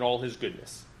operating in all his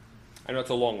goodness. I know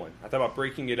it's a long one. I thought about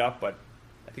breaking it up, but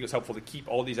I think it was helpful to keep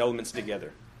all these elements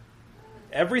together.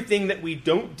 Everything that we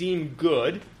don't deem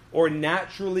good or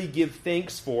naturally give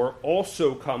thanks for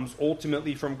also comes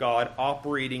ultimately from God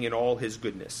operating in all his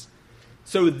goodness.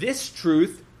 So this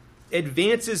truth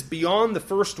advances beyond the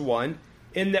first one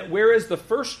in that whereas the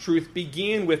first truth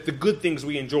began with the good things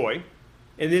we enjoy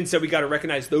and then said we got to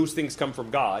recognize those things come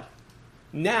from God,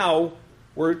 now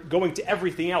we're going to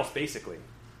everything else, basically.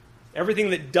 Everything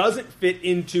that doesn't fit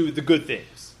into the good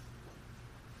things.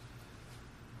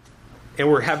 And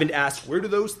we're having to ask, where do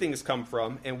those things come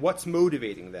from and what's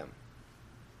motivating them?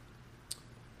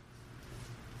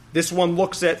 This one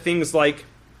looks at things like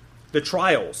the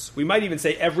trials. We might even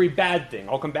say every bad thing.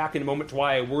 I'll come back in a moment to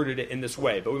why I worded it in this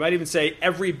way. But we might even say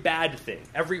every bad thing,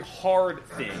 every hard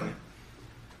thing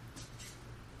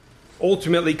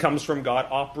ultimately comes from God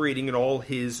operating in all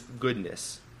his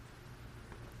goodness.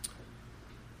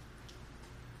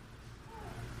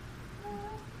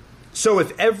 So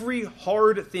if every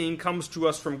hard thing comes to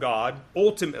us from God,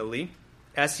 ultimately,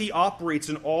 as he operates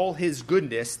in all his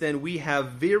goodness, then we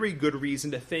have very good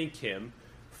reason to thank him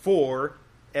for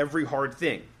every hard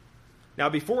thing. Now,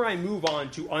 before I move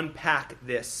on to unpack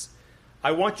this,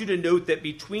 I want you to note that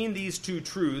between these two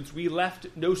truths, we left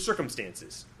no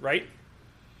circumstances, right?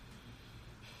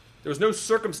 There was no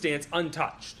circumstance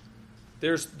untouched.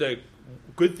 There's the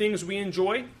good things we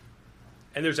enjoy,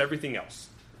 and there's everything else.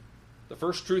 The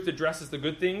first truth addresses the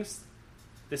good things.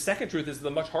 The second truth is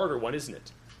the much harder one, isn't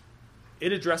it?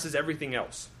 It addresses everything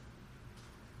else.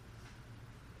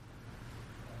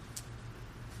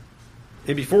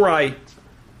 And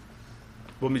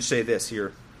let me say this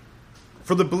here.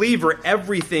 For the believer,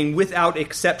 everything without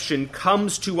exception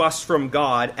comes to us from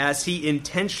God as he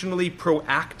intentionally,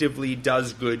 proactively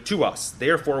does good to us.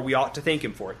 Therefore, we ought to thank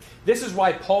him for it. This is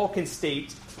why Paul can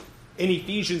state in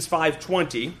Ephesians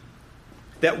 5:20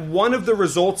 that one of the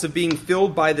results of being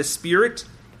filled by the Spirit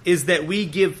is that we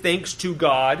give thanks to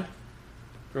God.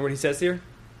 Remember what he says here?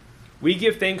 We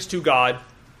give thanks to God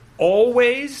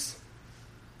always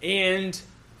and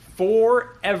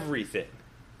for everything.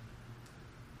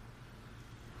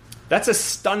 That's a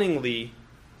stunningly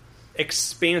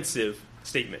expansive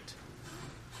statement.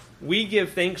 We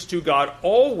give thanks to God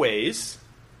always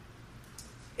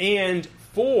and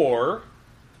for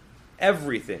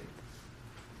everything.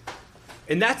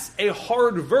 And that's a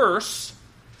hard verse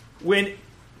when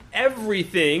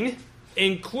everything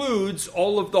includes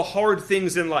all of the hard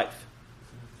things in life.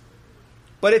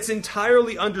 But it's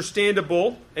entirely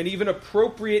understandable and even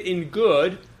appropriate and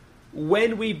good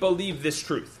when we believe this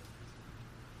truth.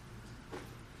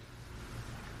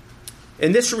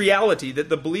 And this reality that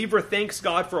the believer thanks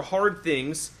God for hard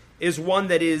things is one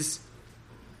that is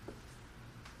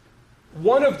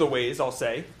one of the ways, I'll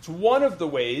say, it's one of the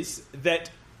ways that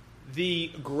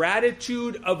the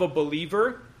gratitude of a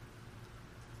believer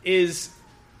is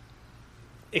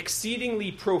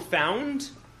exceedingly profound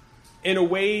in a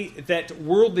way that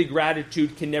worldly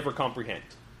gratitude can never comprehend.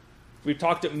 We've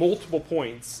talked at multiple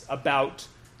points about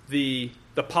the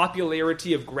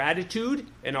popularity of gratitude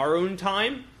in our own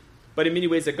time, but in many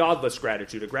ways a godless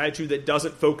gratitude, a gratitude that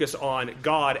doesn't focus on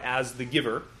God as the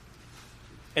giver.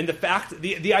 And the fact,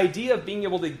 the idea of being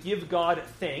able to give God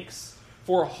thanks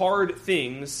for hard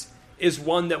things is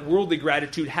one that worldly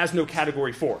gratitude has no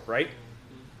category for, right?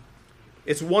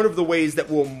 It's one of the ways that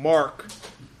will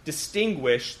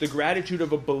distinguish the gratitude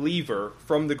of a believer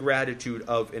from the gratitude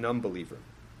of an unbeliever.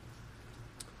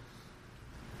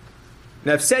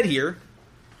 Now, I've said here,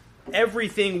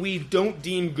 everything we don't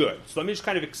deem good. So let me just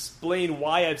kind of explain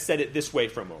why I've said it this way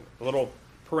for a moment. A little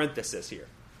parenthesis here.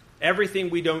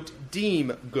 Everything we don't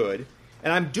deem good.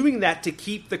 And I'm doing that to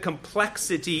keep the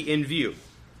complexity in view.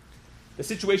 The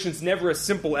situation's never as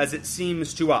simple as it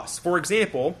seems to us. For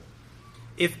example,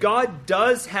 if God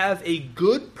does have a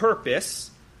good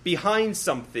purpose behind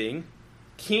something,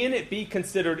 can it be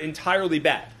considered entirely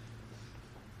bad?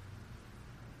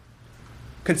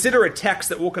 Consider a text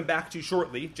that we'll come back to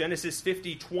shortly, Genesis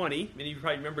 50:20. Many of you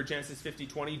probably remember Genesis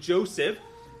 50:20. Joseph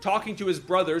talking to his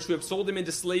brothers who have sold him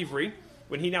into slavery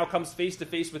when he now comes face to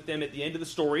face with them at the end of the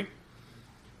story.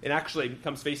 And actually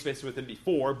comes face to face with them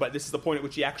before, but this is the point at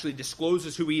which he actually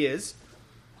discloses who he is.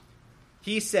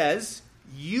 He says,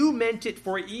 "You meant it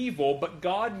for evil, but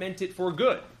God meant it for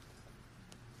good."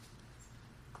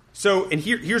 So, and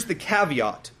here's the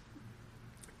caveat.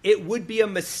 It would be a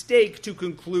mistake to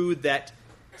conclude that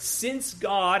since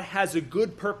God has a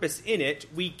good purpose in it,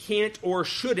 we can't or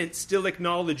shouldn't still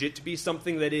acknowledge it to be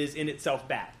something that is in itself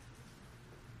bad.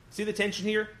 See the tension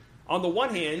here? On the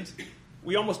one hand,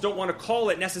 we almost don't want to call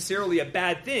it necessarily a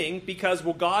bad thing because,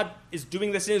 well, God is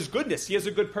doing this in his goodness. He has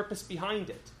a good purpose behind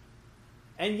it.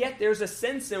 And yet there's a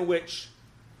sense in which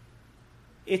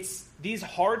it's these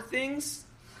hard things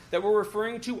that we're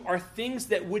referring to are things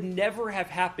that would never have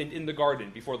happened in the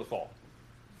garden before the fall.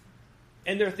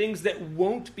 And they're things that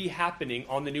won't be happening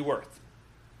on the new earth.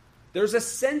 There's a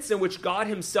sense in which God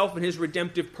himself and his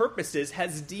redemptive purposes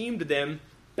has deemed them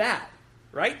bad,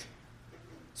 right?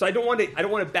 So I don't want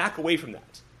to back away from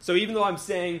that. So even though I'm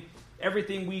saying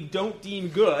everything we don't deem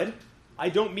good, I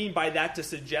don't mean by that to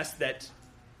suggest that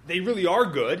they really are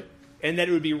good and that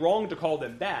it would be wrong to call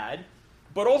them bad,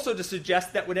 but also to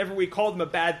suggest that whenever we call them a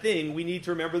bad thing, we need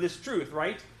to remember this truth,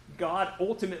 right? God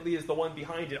ultimately is the one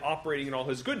behind it, operating in all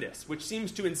his goodness, which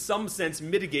seems to, in some sense,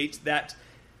 mitigate that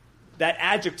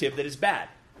adjective that is bad.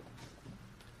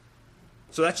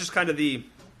 So that's just kind of the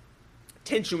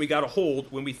tension we got to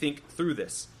hold when we think through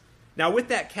this. Now, with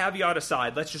that caveat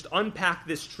aside, let's just unpack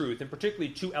this truth, and particularly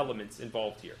two elements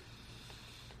involved here.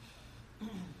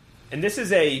 And this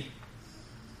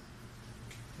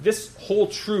whole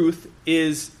truth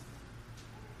is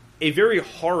a very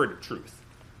hard truth.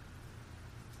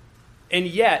 And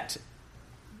yet,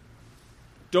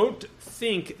 don't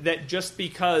think that just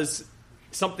because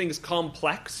something's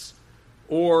complex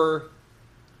or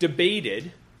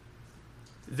debated,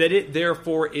 that it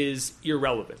therefore is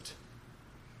irrelevant.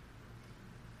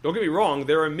 Don't get me wrong,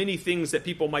 there are many things that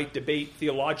people might debate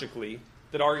theologically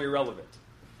that are irrelevant.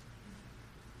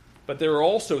 But there are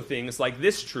also things like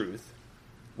this truth,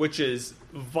 which is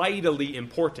vitally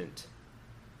important,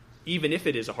 even if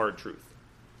it is a hard truth.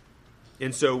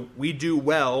 And so we do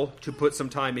well to put some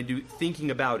time into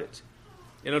thinking about it.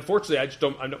 And unfortunately,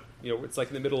 it's like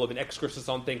in the middle of an excursus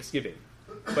on Thanksgiving,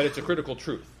 but it's a critical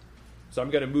truth. So I'm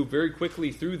going to move very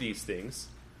quickly through these things,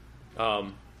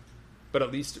 but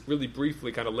at least really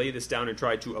briefly kind of lay this down and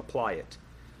try to apply it.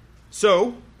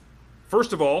 So,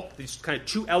 first of all, these kind of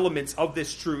two elements of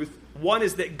this truth. One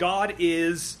is that God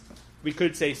is, we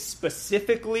could say,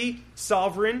 specifically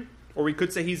sovereign, or we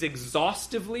could say he's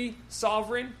exhaustively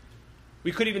sovereign.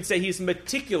 We could even say he's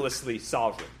meticulously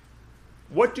sovereign.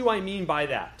 What do I mean by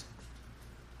that?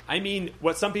 I mean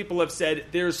what some people have said,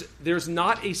 there's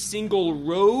not a single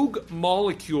rogue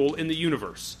molecule in the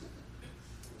universe.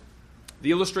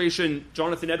 The illustration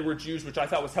Jonathan Edwards used, which I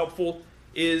thought was helpful,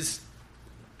 is,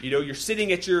 you're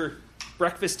sitting at your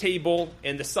breakfast table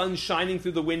and the sun's shining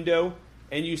through the window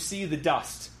and you see the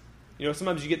dust.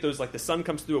 Sometimes you get those, like the sun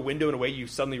comes through a window in a way you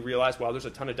suddenly realize, wow, there's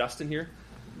a ton of dust in here.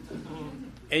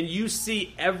 And you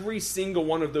see every single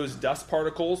one of those dust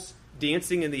particles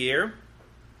dancing in the air.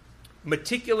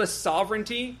 Meticulous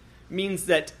sovereignty means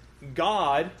that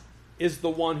God is the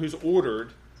one who's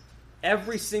ordered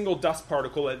every single dust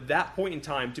particle at that point in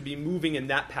time to be moving in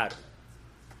that pattern.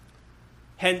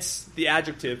 Hence the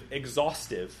adjective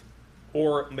exhaustive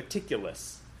or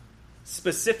meticulous.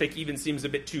 Specific even seems a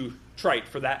bit too trite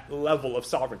for that level of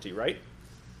sovereignty, right?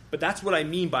 But that's what I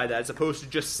mean by that, as opposed to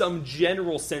just some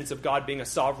general sense of God being a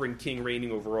sovereign king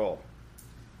reigning over all.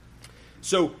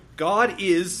 So God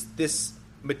is this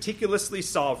meticulously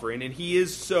sovereign, and he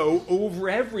is so over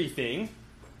everything.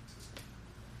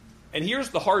 And here's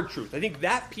the hard truth. I think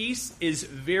that piece is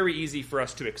very easy for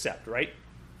us to accept, right?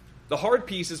 The hard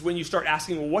piece is when you start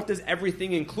asking, well, what does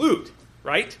everything include,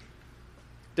 right?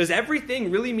 Does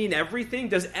everything really mean everything?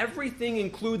 Does everything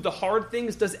include the hard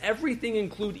things? Does everything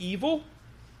include evil?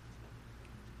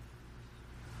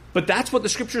 But that's what the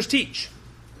scriptures teach.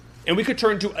 And we could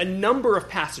turn to a number of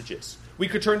passages. We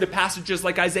could turn to passages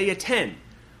like Isaiah 10,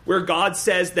 where God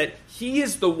says that he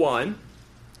is the one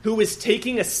who is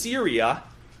taking Assyria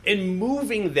and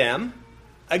moving them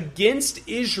against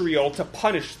Israel to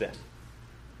punish them.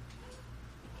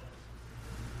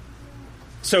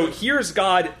 So here's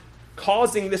God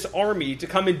causing this army to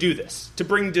come and do this, to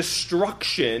bring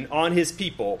destruction on his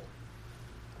people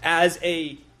as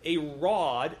a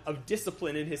rod of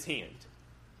discipline in his hand.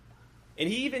 And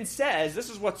he even says, this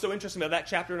is what's so interesting about that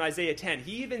chapter in Isaiah 10,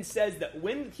 he even says that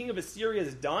when the king of Assyria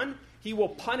is done, he will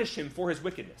punish him for his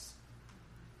wickedness.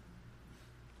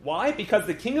 Why? Because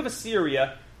the king of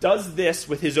Assyria does this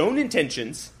with his own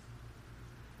intentions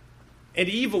and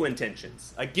evil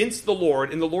intentions against the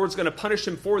Lord, and the Lord's going to punish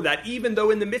him for that, even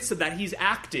though in the midst of that he's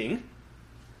acting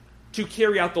to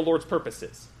carry out the Lord's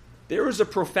purposes. There is a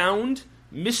profound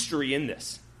mystery in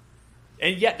this.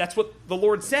 And yet, that's what the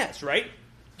Lord says, right?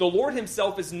 The Lord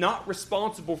himself is not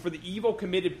responsible for the evil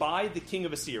committed by the king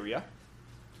of Assyria.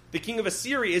 The king of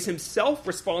Assyria is himself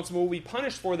responsible, will be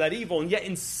punished for that evil, and yet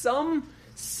in some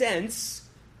sense,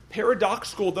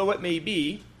 paradoxical though it may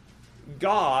be,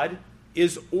 God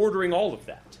is ordering all of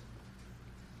that.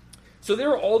 So there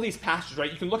are all these passages,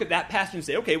 right? You can look at that passage and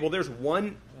say, okay, well, there's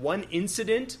one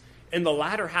incident in the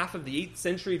latter half of the 8th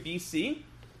century BC.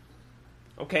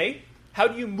 Okay, how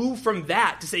do you move from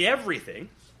that to say everything?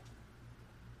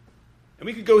 And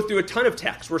we could go through a ton of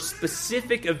texts where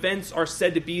specific events are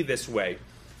said to be this way.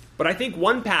 But I think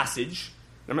one passage,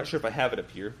 I'm not sure if I have it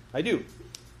up here, I do,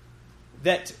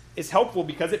 that is helpful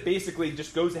because it basically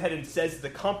just goes ahead and says the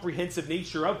comprehensive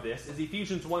nature of this is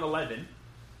Ephesians 1:11.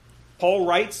 Paul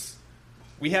writes,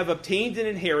 we have obtained an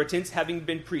inheritance having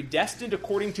been predestined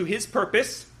according to his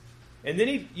purpose. And then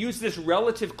he used this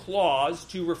relative clause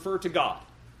to refer to God.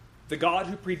 The God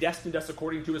who predestined us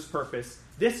according to his purpose.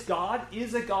 This God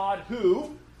is a God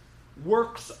who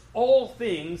works all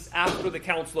things after the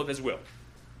counsel of his will.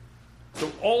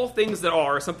 So all things that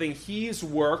are something he's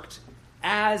worked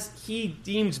as he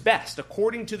deems best,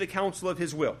 according to the counsel of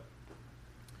his will.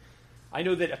 I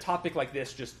know that a topic like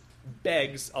this just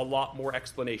begs a lot more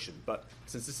explanation, but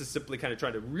since this is simply kind of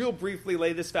trying to real briefly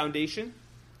lay this foundation,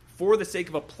 for the sake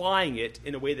of applying it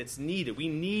in a way that's needed, we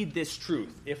need this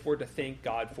truth if we're to thank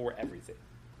God for everything.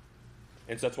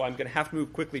 And so that's why I'm going to have to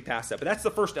move quickly past that. But that's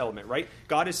the first element, right?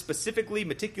 God is specifically,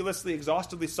 meticulously,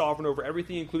 exhaustively sovereign over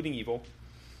everything, including evil.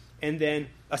 And then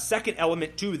a second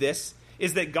element to this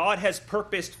is that God has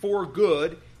purposed for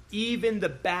good even the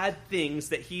bad things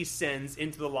that he sends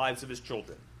into the lives of his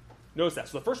children. Notice that.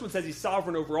 So the first one says he's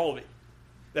sovereign over all of it.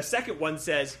 The second one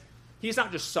says he's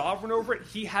not just sovereign over it,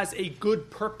 he has a good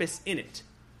purpose in it.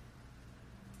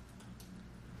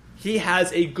 He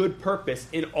has a good purpose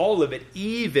in all of it,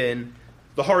 even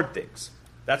the hard things.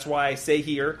 That's why I say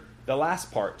here, the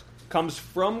last part comes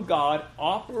from God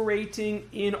operating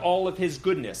in all of his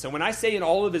goodness. And when I say in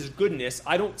all of his goodness,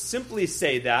 I don't simply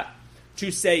say that to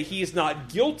say he is not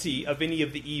guilty of any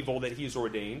of the evil that he's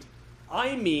ordained.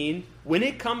 I mean, when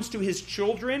it comes to his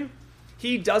children,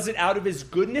 he does it out of his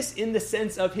goodness in the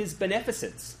sense of his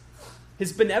beneficence,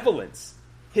 his benevolence,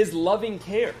 his loving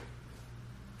care.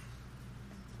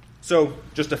 So,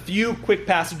 just a few quick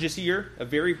passages here. A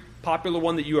very popular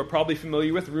one that you are probably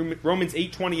familiar with, Romans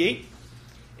 8:28.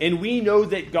 And we know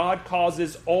that God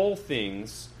causes all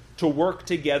things to work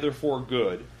together for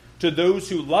good, to those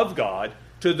who love God,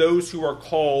 to those who are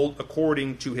called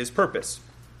according to his purpose.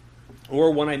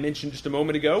 Or one I mentioned just a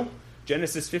moment ago,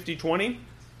 Genesis 50:20.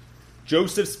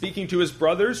 Joseph speaking to his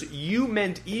brothers, you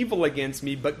meant evil against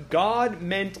me, but God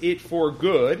meant it for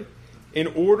good, in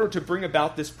order to bring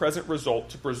about this present result,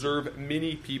 to preserve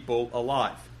many people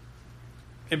alive.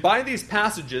 And by these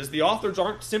passages, the authors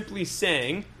aren't simply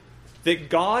saying that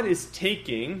God is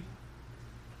taking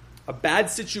a bad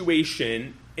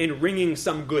situation and wringing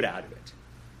some good out of it.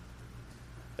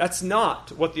 That's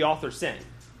not what the author's saying.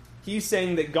 He's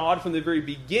saying that God, from the very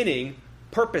beginning,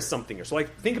 purposed something here. So,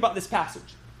 think about this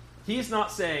passage. He's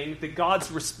not saying that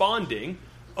God's responding,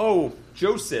 oh,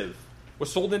 Joseph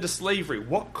was sold into slavery.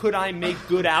 What could I make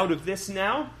good out of this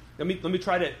now? Let me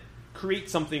try to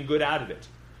create something good out of it.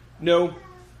 No,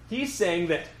 he's saying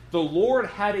that the Lord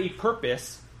had a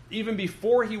purpose even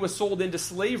before he was sold into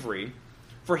slavery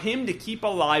for him to keep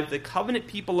alive the covenant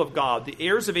people of God, the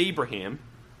heirs of Abraham,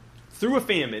 through a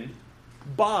famine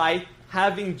by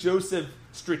having Joseph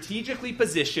strategically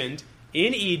positioned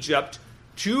in Egypt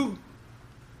to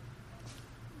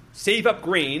save up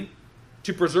grain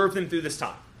to preserve them through this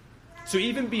time. So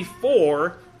even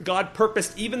before God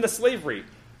purposed even the slavery,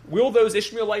 will those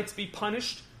Ishmaelites be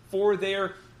punished for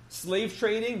their slave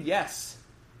trading? Yes.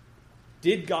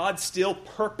 Did God still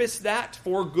purpose that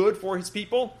for good for his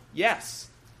people? Yes.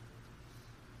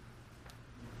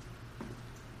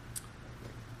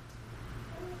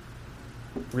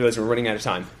 I realize we're running out of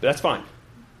time, but that's fine.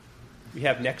 We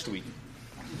have next week.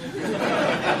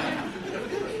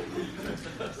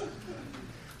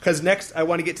 Because next I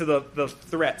want to get to the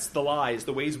threats, the lies,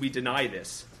 the ways we deny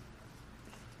this.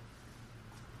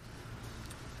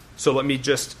 So let me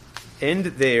just end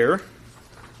there.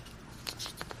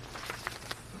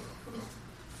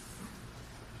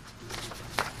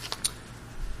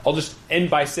 I'll just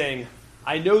end by saying,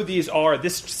 I know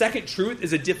this second truth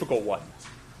is a difficult one.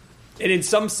 And in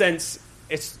some sense,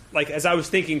 it's like, as I was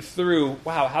thinking through,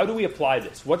 wow, how do we apply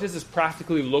this? What does this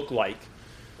practically look like?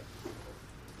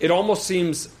 It almost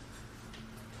seems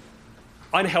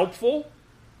unhelpful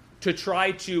to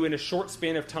try to, in a short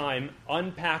span of time,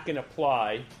 unpack and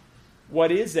apply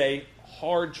what is a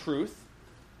hard truth.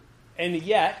 And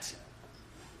yet,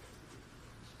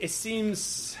 it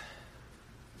seems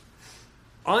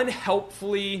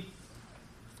unhelpfully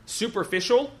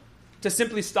superficial to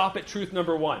simply stop at truth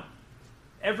number one.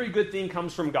 Every good thing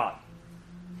comes from God.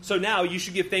 So now you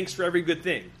should give thanks for every good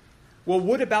thing. Well,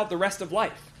 what about the rest of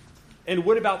life? And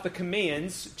what about the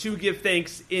commands to give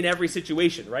thanks in every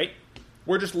situation, right?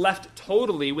 We're just left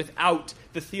totally without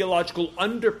the theological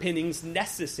underpinnings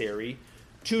necessary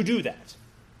to do that.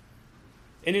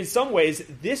 And in some ways,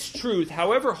 this truth,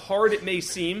 however hard it may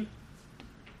seem,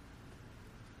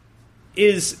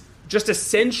 is just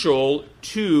essential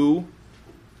to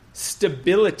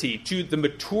stability, to the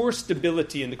mature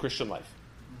stability in the Christian life.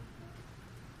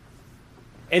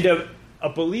 And a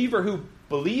believer who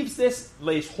believes this,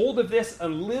 lays hold of this,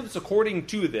 and lives according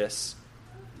to this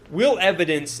will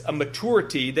evidence a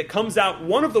maturity that comes out.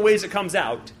 One of the ways it comes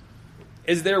out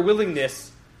is their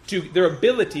willingness to, their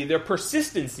ability, their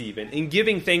persistence even, in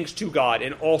giving thanks to God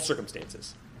in all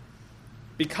circumstances.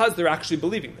 Because they're actually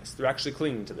believing this. They're actually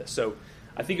clinging to this. So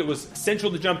I think it was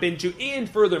essential to jump into. And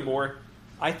furthermore,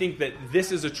 I think that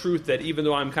this is a truth that, even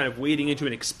though I'm kind of wading into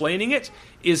and explaining it,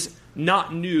 is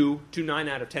not new to 9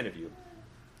 out of 10 of you.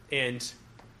 And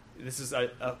this is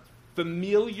a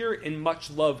familiar and much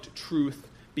loved truth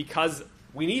because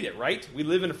we need it, right? We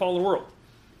live in a fallen world.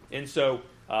 And so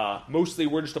mostly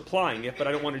we're just applying it, but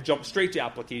I don't want to jump straight to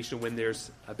application when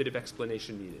there's a bit of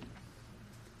explanation needed.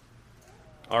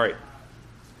 All right.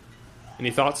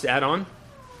 Any thoughts to add on?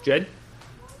 Jed?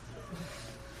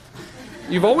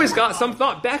 You've always got some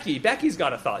thought. Becky's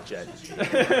got a thought, Jed. Sorry,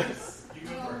 were you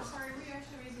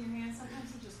actually raising your hand?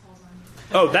 Sometimes he just calls on you.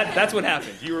 Oh, that's what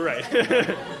happened. You were right.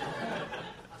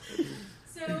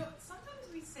 So sometimes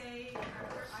we say,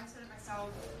 or I've said it myself,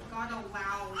 God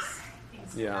allows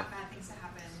things bad things to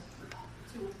happen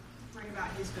to bring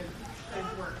about his good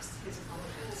works, his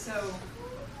accomplishments. So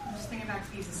I'm just thinking back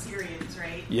to these Assyrians,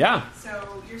 right? Yeah.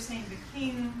 So you're saying the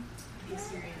king of the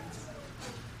Assyrians,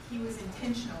 he was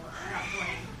intentional about going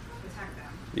to attack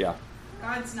them. Yeah.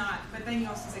 God's not, but then you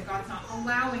also say God's not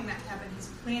allowing that to happen, he's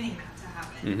planning that to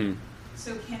happen. Mm-hmm.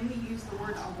 So can we use the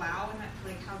word allow in that?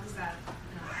 Like, how does that,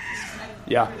 I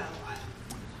Yeah. hear that a lot.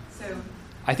 So,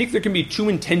 I think there can be two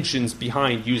intentions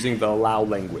behind using the allow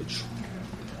language.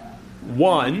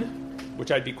 One,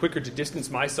 which I'd be quicker to distance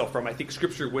myself from, I think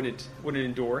Scripture wouldn't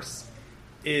endorse,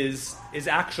 is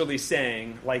actually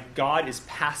saying, like, God is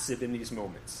passive in these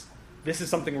moments. This is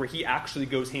something where he actually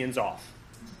goes hands off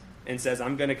and says,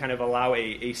 I'm going to kind of allow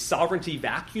a sovereignty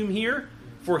vacuum here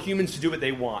for humans to do what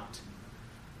they want.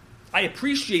 I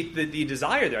appreciate the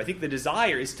desire there. I think the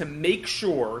desire is to make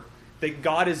sure that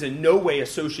God is in no way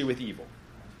associated with evil.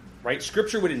 Right?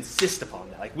 Scripture would insist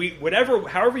upon that. Like,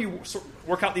 however you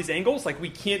work out these angles, like, we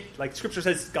can't, like, Scripture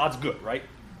says God's good, right?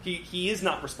 He is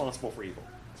not responsible for evil.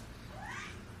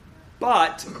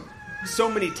 But so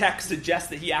many texts suggest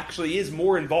that he actually is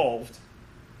more involved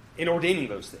in ordaining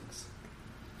those things.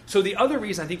 So the other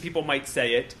reason I think people might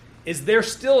say it is they're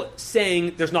still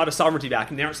saying there's not a sovereignty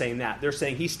vacuum. They aren't saying that. They're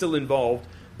saying he's still involved,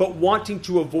 but wanting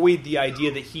to avoid the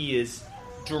idea that he is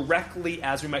directly,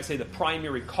 as we might say, the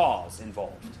primary cause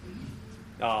involved.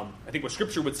 I think what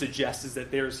Scripture would suggest is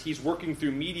that he's working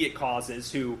through mediate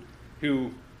causes who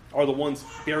are the ones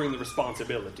bearing the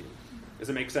responsibility. Does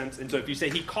it make sense? And so if you say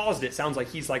he caused it sounds like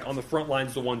he's like on the front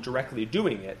lines, the one directly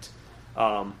doing it.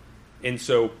 And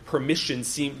so permission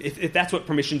if that's what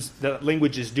the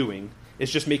language is doing,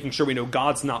 it's just making sure we know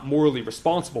God's not morally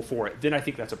responsible for it, then I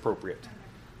think that's appropriate.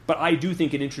 But I do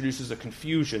think it introduces a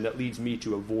confusion that leads me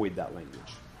to avoid that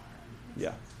language.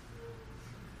 Yeah.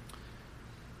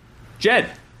 Jed.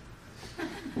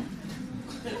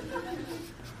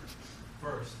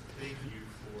 First, thank you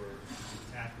for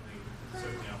tackling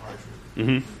certainly a hard truth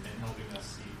Mm-hmm. and helping us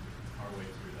see our way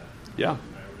through that. Yeah.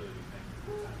 I really do thank you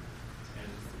for that.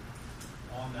 And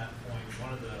on that point,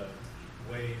 one of the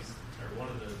ways, or one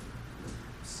of the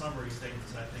summary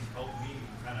statements I think helped me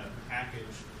kind of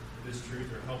package this truth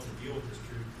or help to deal with this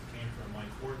truth came from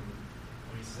Mike Horton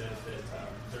when he said that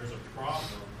there's a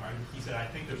problem. Or he said, I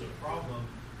think there's a problem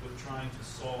with trying to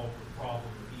solve the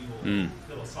problem of evil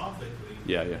philosophically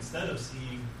instead of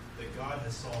seeing that God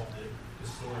has solved it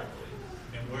historically.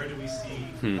 And where do we see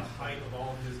the height of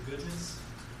all his goodness?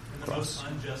 In the most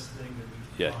unjust thing that we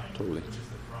can find, totally. which is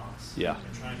the cross. Yeah.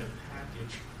 And trying to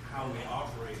package how we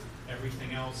operate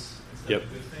everything else instead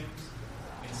of good things,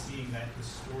 and seeing that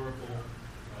historical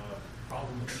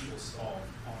problem of evil solved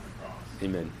on the cross.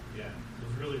 Amen. Yeah, it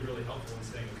was really, really helpful in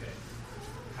saying, okay,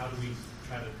 how do we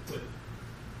try to put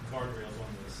guardrails on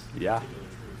this particular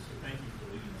truth? So thank you for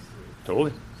leading us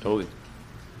through. Totally.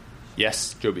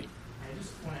 Yes, Joby. I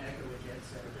just want to echo what Jed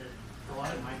said, that a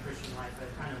lot of my Christian life,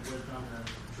 I've kind of lived on the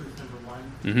truth number one,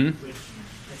 which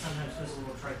it sometimes feels a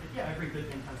little trite, but yeah, every good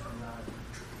thing comes from God.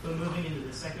 But moving into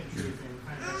the second truth and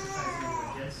kind of emphasizing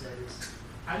what Jed said is,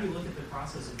 how do you look at the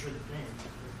process of good thing?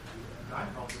 God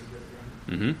calls it a good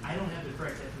thing. I don't have the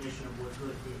correct definition of what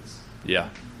good is. Yeah.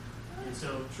 And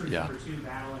so truth number two,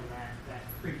 battling that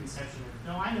preconception of,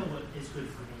 no, I know what is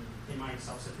good for me in my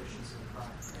self-sufficiency and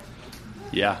pride.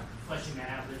 Yeah. Fleshing that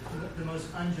out, the most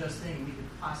unjust thing we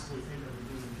could possibly think of in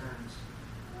human terms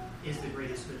is the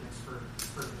greatest goodness for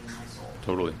me and my soul.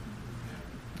 Totally.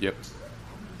 Yep.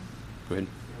 Go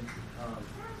ahead.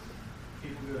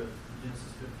 People go to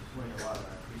Genesis 50:20 a lot,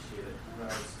 and I appreciate it. When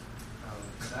I was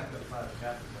back up 5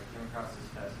 chapters, I came across this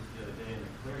passage the other day, and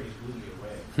the clarity blew me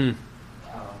away.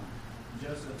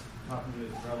 Joseph, talking to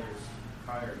his brothers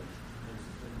prior to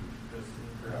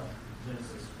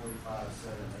Genesis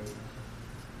 45:7-8,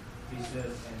 he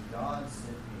says, "And God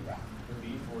sent me to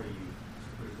be for you, to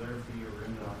preserve for you a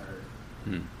remnant on earth,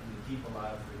 and to keep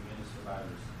alive for you many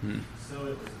survivors. So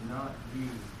it was not you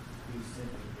who sent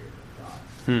me here, but God."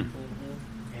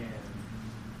 And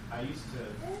I used to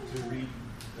read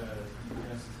the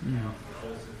Genesis account of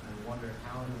Joseph and wonder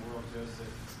how in the world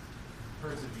Joseph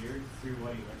persevered through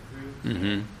what he went through,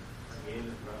 forgave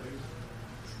his brothers.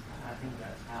 I think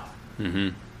that's how. I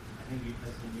think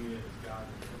because he knew it was God.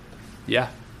 Yeah.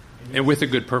 And with a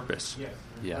good purpose. Yes.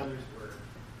 His brothers were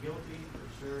guilty, for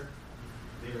sure.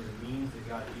 They were the means that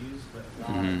God used, but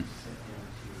God sent him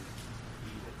to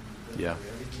Egypt.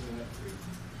 Everything he went through.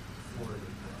 for it.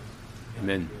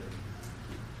 Amen.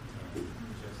 And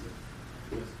just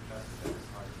trust that it's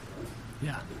hard for us.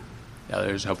 Yeah. Yeah,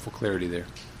 there's helpful clarity there.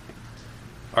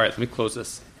 All right, let me close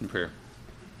this in prayer.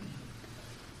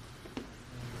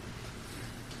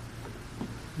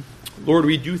 Lord,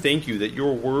 we do thank you that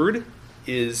your word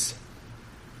is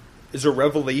a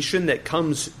revelation that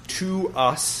comes to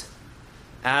us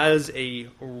as a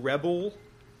rebel,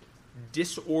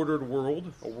 disordered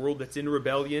world, a world that's in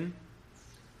rebellion,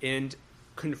 and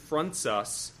confronts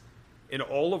us in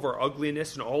all of our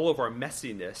ugliness and all of our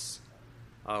messiness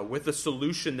with a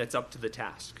solution that's up to the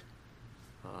task.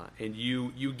 And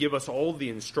you give us all the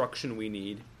instruction we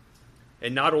need,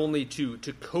 and not only to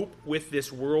cope with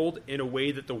this world in a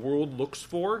way that the world looks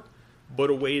for, but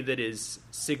a way that is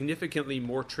significantly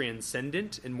more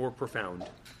transcendent and more profound.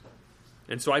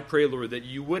 And so I pray, Lord, that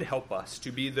you would help us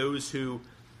to be those who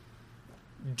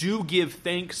do give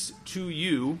thanks to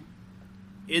you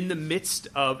in the midst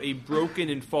of a broken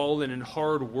and fallen and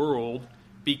hard world,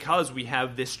 because we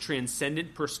have this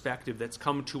transcendent perspective that's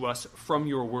come to us from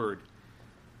your word.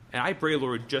 And I pray,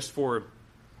 Lord, just for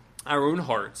our own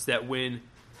hearts, that when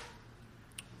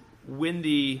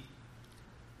the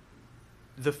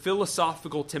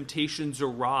philosophical temptations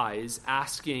arise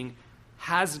asking,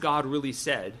 has God really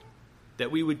said,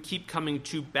 that we would keep coming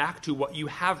back to what you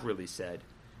have really said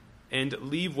and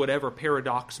leave whatever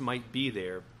paradox might be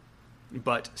there,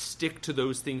 but stick to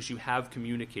those things you have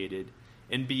communicated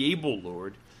and be able,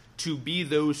 Lord, to be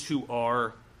those who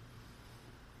are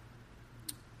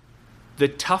the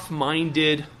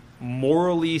tough-minded,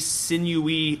 morally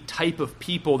sinewy type of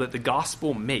people that the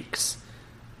gospel makes.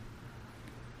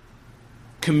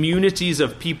 Communities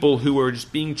of people who are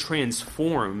just being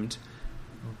transformed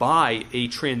by a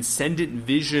transcendent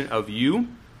vision of you,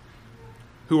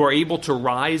 who are able to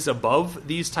rise above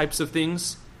these types of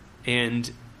things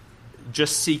and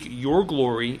just seek your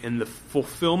glory and the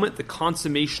fulfillment, the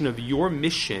consummation of your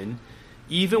mission,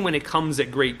 even when it comes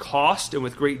at great cost and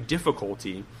with great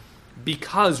difficulty,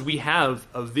 because we have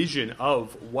a vision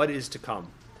of what is to come,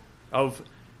 of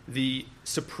the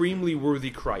supremely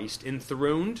worthy Christ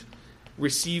enthroned,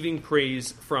 receiving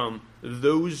praise from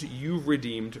those you've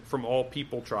redeemed from all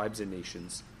people, tribes, and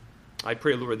nations. I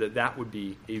pray, Lord, that would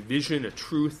be a vision, a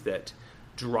truth that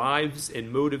drives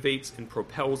and motivates and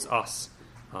propels us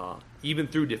even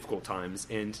through difficult times,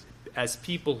 and as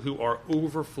people who are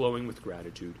overflowing with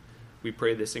gratitude. We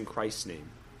pray this in Christ's name.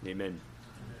 Amen.